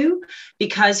guys do,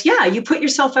 because you put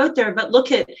yourself out there, but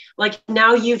look at, like,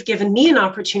 now you've given me an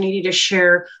opportunity to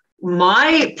share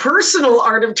my personal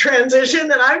art of transition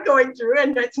that I'm going through.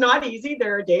 And it's not easy.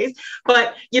 There are days,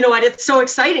 but you know what? It's so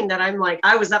exciting that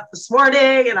I was up this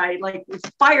morning and I was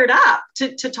fired up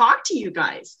to talk to you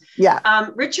guys. Yeah.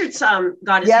 Richard's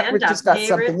got his hand Richard's up. Got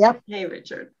something. Yep. Hey,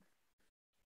 Richard.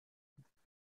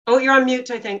 Oh, you're on mute,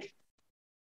 I think.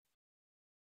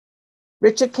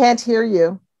 Richard can't hear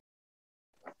you.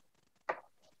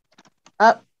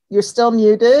 You're still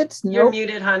muted. You're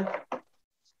muted, hon.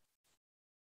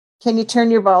 Can you turn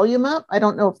your volume up? I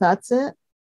don't know if that's it.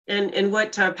 And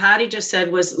what Patty just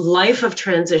said was life of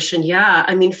transition. Yeah.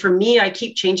 I mean, for me, I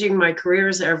keep changing my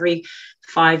careers every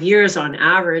 5 years on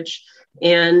average.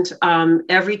 And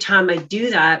every time I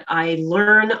do that, I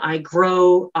learn, I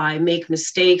grow, I make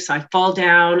mistakes, I fall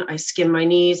down, I skin my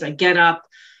knees, I get up,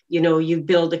 you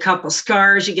build a couple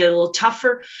scars, you get a little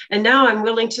tougher. And now I'm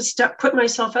willing to put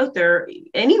myself out there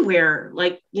anywhere,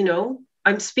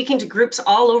 I'm speaking to groups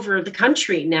all over the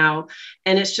country now.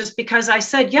 And it's just because I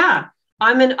said,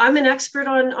 I'm an expert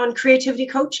on creativity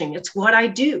coaching. It's what I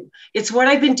do. It's what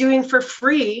I've been doing for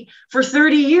free for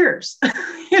 30 years,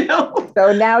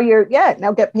 So now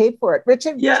now get paid for it.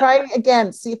 Richard, try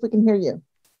again. See if we can hear you.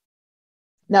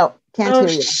 No, can't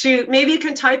hear you. Shoot. Maybe you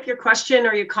can type your question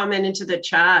or your comment into the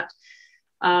chat.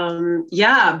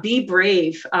 Be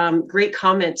brave. Great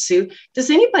comment, Sue.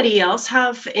 Does anybody else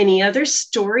have any other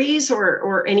stories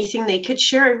or anything they could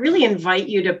share? I really invite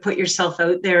you to put yourself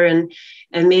out there and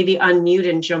maybe unmute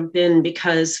and jump in,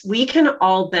 because we can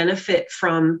all benefit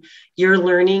from your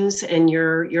learnings and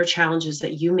your challenges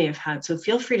that you may have had. So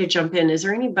feel free to jump in. Is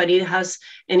there anybody that has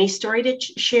any story to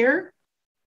share?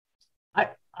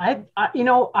 I'd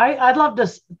love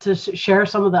to share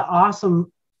some of the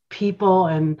awesome people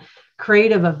and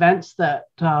creative events that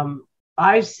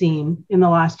I've seen in the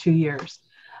last 2 years.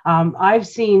 I've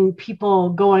seen people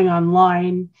going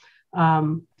online.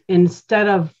 Instead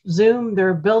of Zoom,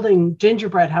 they're building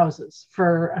gingerbread houses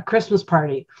for a Christmas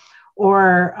party,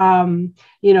 or,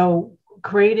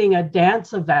 creating a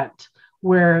dance event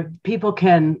where people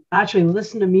can actually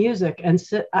listen to music and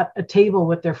sit at a table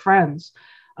with their friends.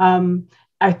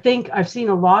 I think I've seen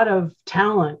a lot of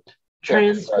talent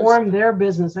transform their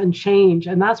business and change.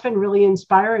 And that's been really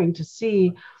inspiring to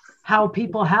see how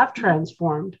people have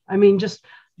transformed. I mean, just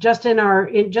in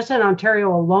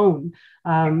Ontario alone,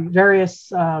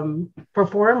 various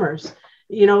performers,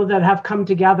 that have come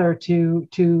together to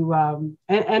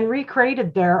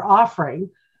recreated their offering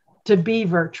to be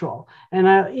virtual.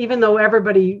 And even though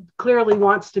everybody clearly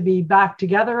wants to be back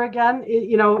together again,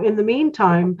 in the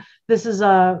meantime,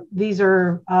 these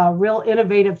are real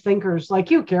innovative thinkers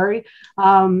like you, Kerri.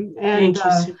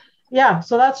 So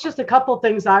that's just a couple of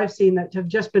things I've seen that have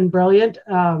just been brilliant,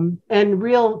 and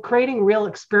creating real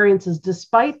experiences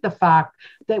despite the fact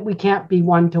that we can't be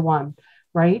one-to-one,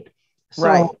 right? So,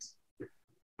 right.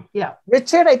 Yeah.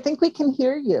 Richard, I think we can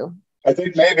hear you. I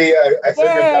think maybe I think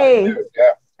Yay. I'm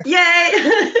yeah.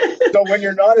 Yay! So when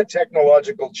you're not a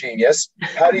technological genius,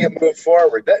 how do you move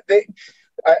forward?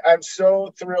 I'm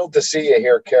so thrilled to see you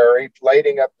here, Kerri,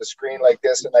 lighting up the screen like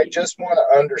this. And I just want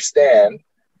to understand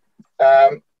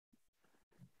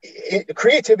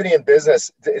creativity in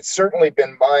business. It's certainly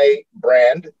been my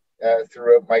brand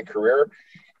throughout my career.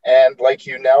 And like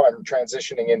you now, I'm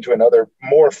transitioning into another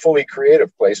more fully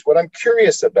creative place. What I'm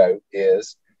curious about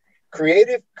is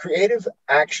creative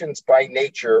actions by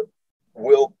nature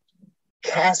will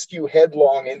cast you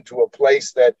headlong into a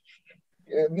place that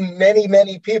many,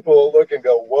 many people look and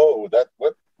go, whoa,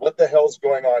 what the hell's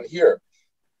going on here?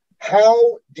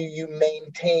 How do you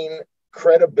maintain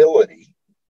credibility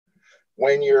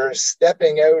when you're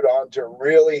stepping out onto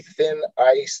really thin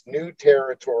ice, new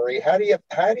territory? How do you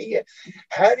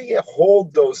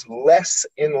hold those less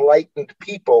enlightened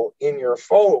people in your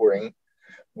following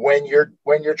when you're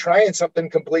trying something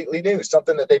completely new,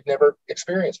 something that they've never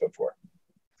experienced before?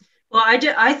 Well,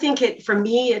 I think for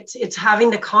me, it's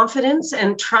having the confidence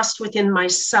and trust within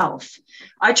myself.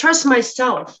 I trust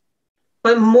myself,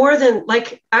 but more than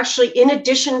actually, in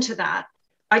addition to that,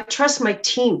 I trust my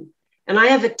team. And I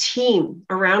have a team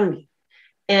around me,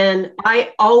 and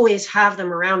I always have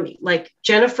them around me. Like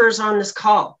Jennifer's on this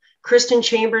call. Kristen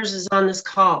Chambers is on this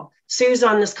call. Sue's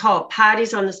on this call.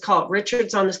 Patty's on this call.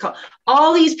 Richard's on this call.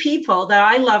 All these people that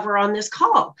I love are on this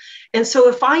call. And so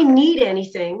if I need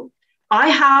anything, I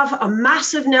have a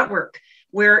massive network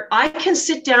where I can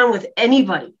sit down with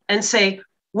anybody and say,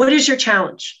 what is your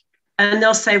challenge? And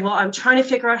they'll say, well, I'm trying to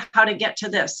figure out how to get to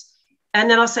this. And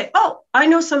then I'll say, oh, I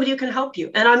know somebody who can help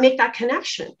you. And I make that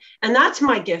connection. And that's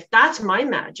my gift. That's my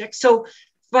magic. So,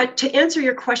 but to answer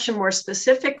your question more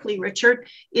specifically, Richard,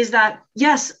 is that,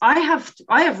 yes, I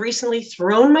have recently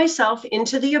thrown myself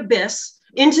into the abyss,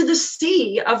 into the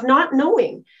sea of not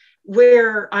knowing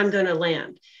where I'm going to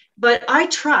land. But I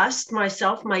trust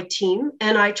myself, my team,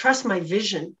 and I trust my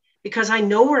vision because I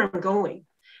know where I'm going.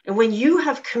 And when you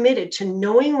have committed to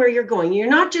knowing where you're going, you're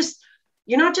not just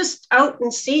out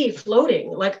in sea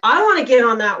floating. Like, I want to get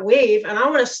on that wave and I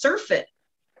want to surf it.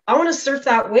 I want to surf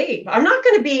that wave. I'm not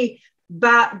going to be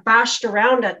bashed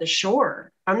around at the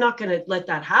shore. I'm not going to let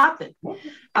that happen.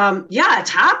 It's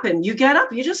happened. You get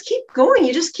up, you just keep going.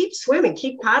 You just keep swimming,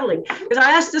 keep paddling. Because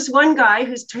I asked this one guy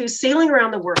who's sailing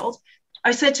around the world,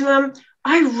 I said to him,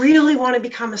 I really want to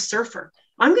become a surfer.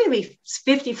 I'm going to be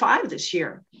 55 this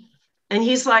year. And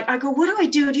he's like, I go, what do I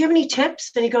do? Do you have any tips?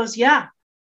 And he goes, yeah.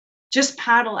 Just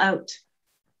paddle out.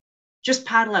 Just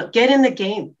paddle out. Get in the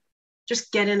game.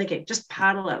 Just get in the game. Just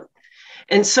paddle out.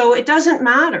 And so it doesn't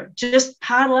matter. Just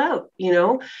paddle out,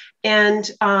 and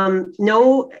and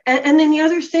then the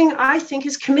other thing I think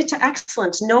is commit to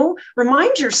excellence.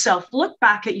 Remind yourself, look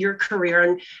back at your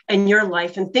career and your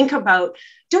life and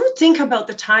don't think about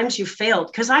the times you failed,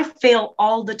 because I fail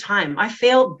all the time. I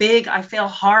fail big. I fail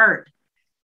hard.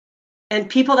 And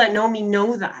people that know me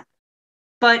know that.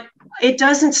 But it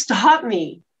doesn't stop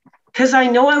me, because I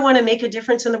know I want to make a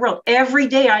difference in the world. Every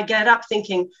day I get up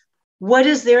thinking, what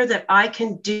is there that I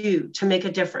can do to make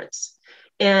a difference?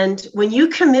 And when you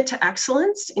commit to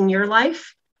excellence in your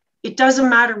life, it doesn't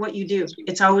matter what you do.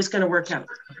 It's always going to work out.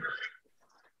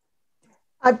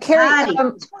 Kerri,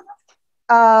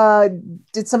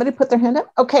 did somebody put their hand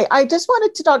up? Okay, I just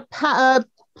wanted to talk,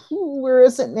 where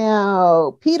is it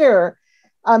now? Peter.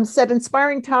 Said,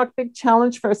 inspiring talk, big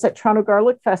challenge for us at Toronto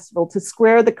Garlic Festival to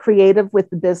square the creative with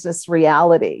the business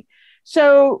reality.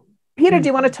 So, Peter, do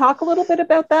you want to talk a little bit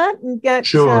about that and get?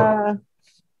 Sure.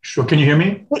 Can you hear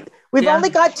me? We've only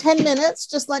got 10 minutes,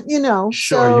 just letting you know.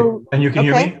 Sure. And you can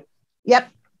hear me? Yep.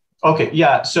 Okay.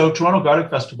 Yeah. So Toronto Garlic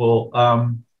Festival,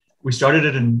 we started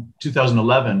it in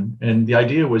 2011. And the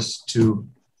idea was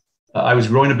I was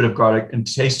growing a bit of garlic and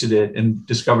tasted it and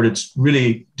discovered it's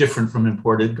really different from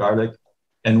imported garlic.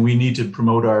 And we need to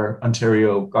promote our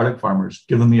Ontario garlic farmers,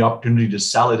 give them the opportunity to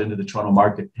sell it into the Toronto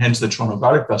market, hence the Toronto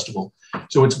Garlic Festival.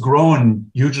 So it's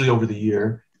grown hugely over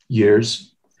the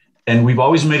years. And we've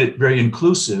always made it very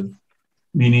inclusive,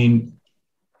 meaning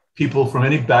people from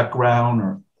any background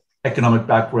or economic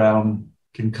background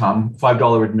can come,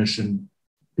 $5 admission,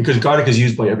 because garlic is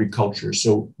used by every culture.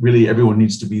 So really everyone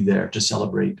needs to be there to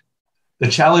celebrate The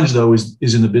challenge, though, is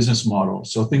in the business model.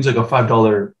 So things like a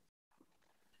 $5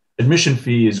 admission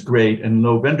fee is great, and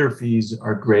low vendor fees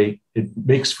are great. It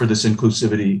makes for this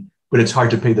inclusivity, but it's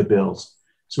hard to pay the bills.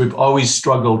 So we've always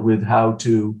struggled with how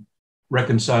to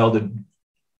reconcile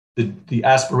the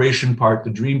aspiration part, the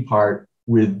dream part,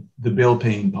 with the bill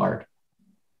paying part.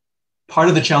 Part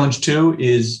of the challenge too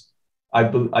is,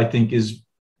 I think, is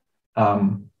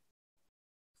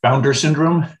founder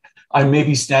syndrome. I may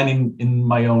be standing in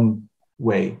my own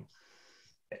way.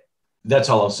 That's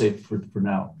all I'll say for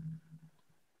now.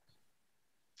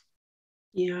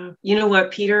 Yeah. You know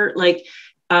what, Peter, like,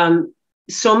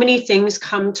 so many things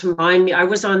come to mind. I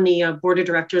was on the board of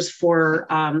directors for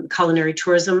Culinary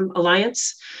Tourism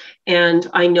Alliance. And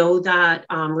I know that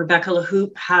Rebecca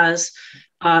LaHoop has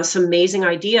some amazing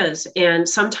ideas. And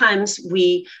sometimes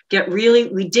we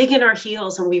dig in our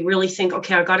heels and we really think,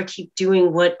 okay, I got to keep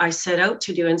doing what I set out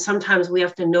to do. And sometimes we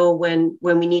have to know when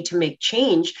we need to make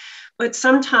change. But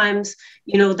sometimes,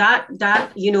 you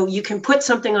can put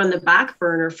something on the back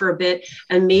burner for a bit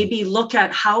and maybe look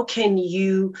at how can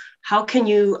you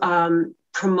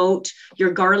promote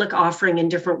your garlic offering in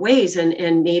different ways.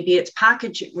 And maybe it's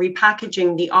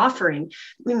repackaging the offering.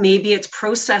 Maybe it's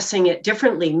processing it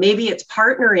differently. Maybe it's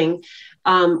partnering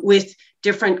with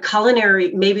different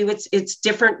culinary, maybe it's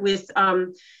different with,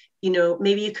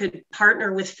 maybe you could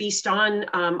partner with Feast On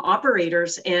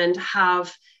operators and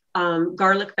have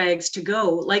garlic bags to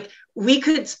go. Like we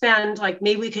could spend,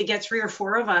 maybe we could get 3 or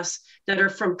 4 of us that are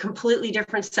from completely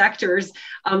different sectors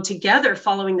together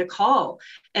following the call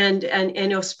and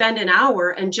spend an hour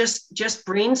and just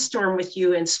brainstorm with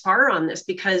you and spar on this,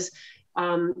 because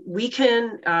we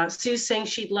can, Sue's saying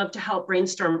she'd love to help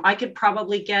brainstorm. I could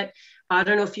probably get, I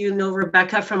don't know if you know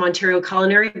Rebecca from Ontario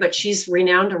Culinary, but she's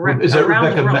renowned around Is that the world.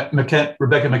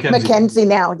 Rebecca McKenzie? McKenzie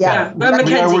now, yeah.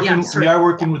 We are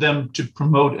working with them to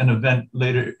promote an event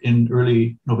later in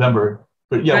early November.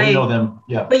 But yeah, right. We know them.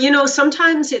 Yeah. But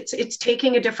sometimes it's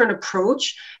taking a different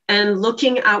approach and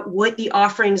looking at what the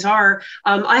offerings are.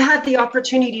 I had the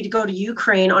opportunity to go to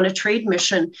Ukraine on a trade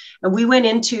mission, and we went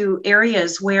into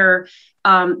areas where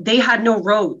they had no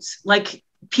roads. Like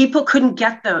people couldn't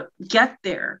get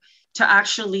there. To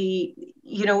actually,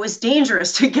 it was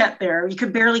dangerous to get there. You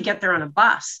could barely get there on a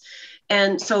bus.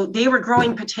 And so they were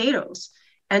growing potatoes.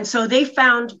 And so they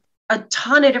found a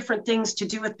ton of different things to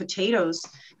do with potatoes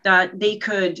that they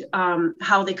could,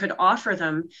 how they could offer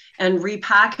them and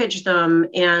repackage them.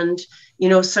 And,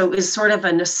 so it was sort of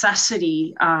a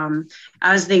necessity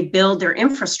as they build their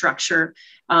infrastructure.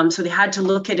 So they had to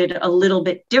look at it a little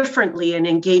bit differently and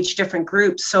engage different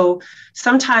groups. So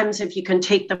sometimes if you can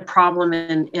take the problem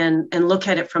and look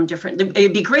at it from different,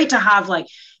 it'd be great to have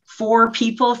 4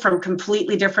 people from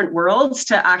completely different worlds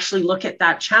to actually look at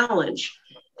that challenge.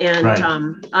 And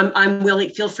right. I'm willing,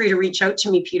 feel free to reach out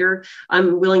to me, Peter.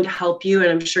 I'm willing to help you.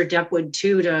 And I'm sure Deb would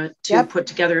too, to yep. put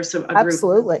together a group.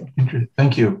 Absolutely.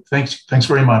 Thank you. Thanks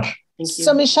very much.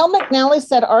 So Michelle McNally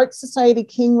said Art Society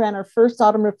King ran our first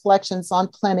autumn reflections on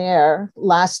plein air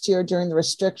last year during the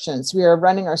restrictions. We are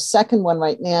running our second one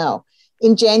right now.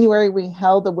 In January, we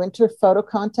held a winter photo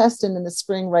contest and in the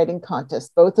spring writing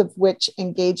contest, both of which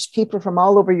engaged people from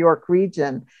all over York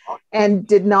region and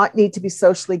did not need to be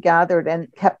socially gathered and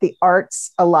kept the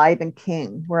arts alive and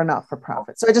king. We're a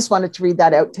not-for-profit. So I just wanted to read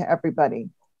that out to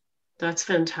everybody. That's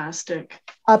fantastic.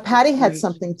 Patty had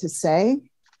something to say.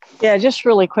 Yeah, just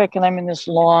really quick, and I'm in this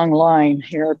long line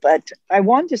here, but I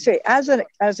wanted to say, as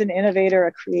an innovator,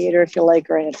 a creator, if you like,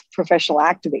 or a professional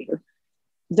activator,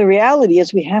 the reality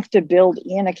is we have to build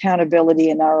in accountability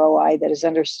and ROI that is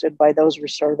understood by those we're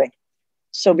serving.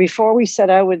 So before we set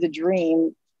out with the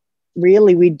dream,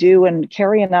 really we do, and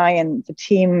Kerri and I and the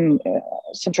team,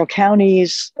 Central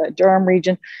Counties, Durham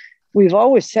region, we've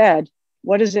always said,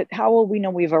 what is it? How will we know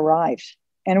we've arrived?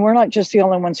 And we're not just the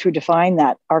only ones who define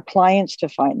that. Our clients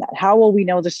define that. How will we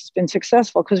know this has been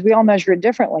successful? Because we all measure it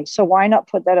differently. So why not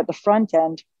put that at the front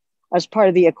end as part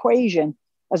of the equation,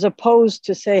 as opposed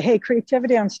to say, hey,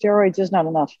 creativity on steroids is not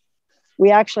enough.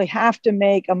 We actually have to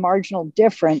make a marginal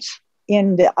difference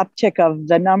in the uptick of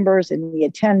the numbers, in the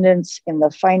attendance, in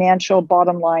the financial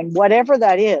bottom line, whatever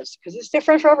that is, because it's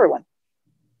different for everyone.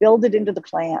 Build it into the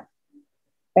plan.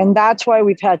 And that's why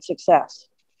we've had success.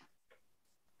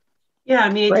 Yeah,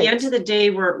 I mean, at the end of the day,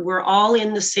 we're all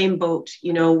in the same boat.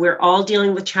 We're all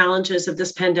dealing with challenges of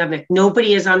this pandemic.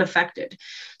 Nobody is unaffected.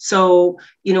 So,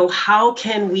 how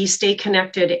can we stay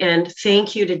connected? And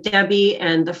thank you to Debbie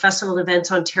and the Festival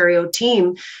Events Ontario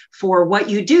team for what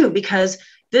you do, because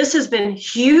this has been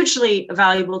hugely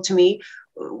valuable to me.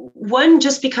 One,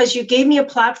 just because you gave me a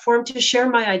platform to share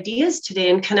my ideas today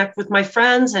and connect with my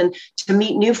friends and to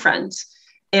meet new friends.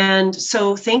 And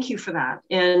so thank you for that.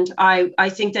 And I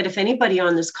think that if anybody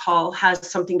on this call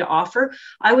has something to offer,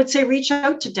 I would say reach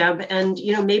out to Deb, and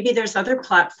maybe there's other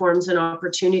platforms and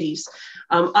opportunities.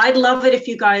 I'd love it if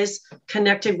you guys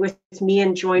connected with me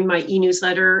and joined my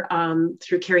e-newsletter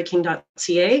through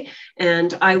kerriking.ca.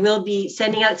 And I will be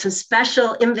sending out some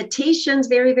special invitations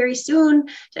very, very soon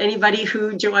to anybody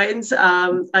who joins.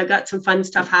 I've got some fun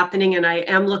stuff happening, and I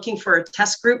am looking for a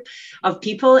test group of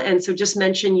people. And so just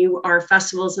mention you are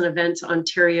Festivals and Events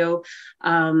Ontario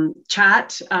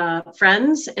chat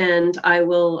friends, and I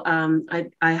will,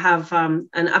 I have an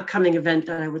upcoming event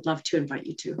that I would love to invite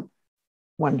you to.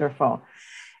 Wonderful.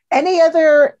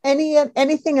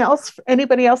 Anything else?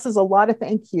 Anybody else has a lot of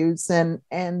thank yous, and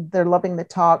they're loving the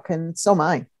talk, and so am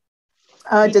I.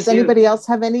 Does anybody else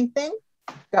have anything?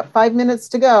 Got 5 minutes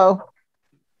to go.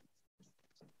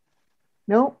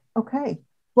 No? Okay.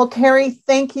 Well, Kerri,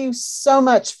 thank you so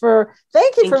much for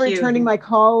returning my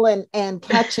call and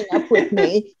catching up with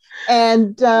me.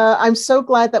 And I'm so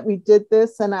glad that we did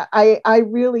this. And I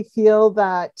really feel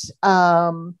that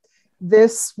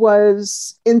this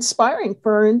was inspiring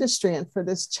for our industry and for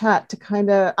this chat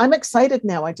to I'm excited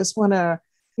now. I just want to,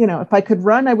 if I could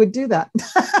run, I would do that.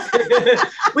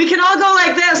 We can all go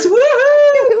like this.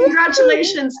 Woohoo!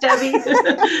 Congratulations, Debbie.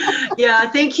 Yeah,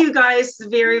 thank you guys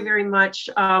very, very much.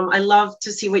 I love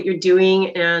to see what you're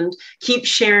doing, and keep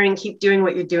sharing, keep doing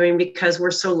what you're doing, because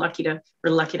we're lucky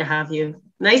to have you.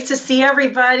 Nice to see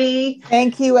everybody.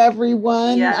 Thank you,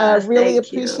 everyone. Yes, really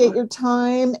appreciate your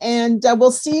time. And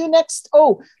we'll see you next.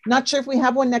 Oh, not sure if we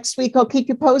have one next week. I'll keep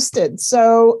you posted.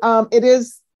 So it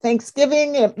is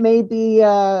Thanksgiving. It may be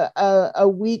a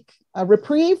week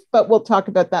reprieve, but we'll talk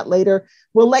about that later.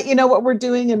 We'll let you know what we're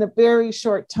doing in a very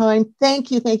short time.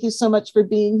 Thank you. Thank you so much for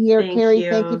being here. Kerri,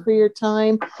 thank you for your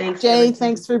time. Thanks, Jay, everyone.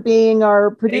 Thanks for being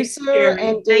our producer,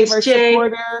 and Dave, our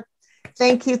supporter.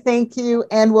 Thank you.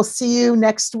 And we'll see you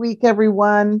next week,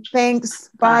 everyone. Thanks.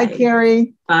 Bye,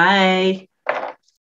 Kerri. Bye.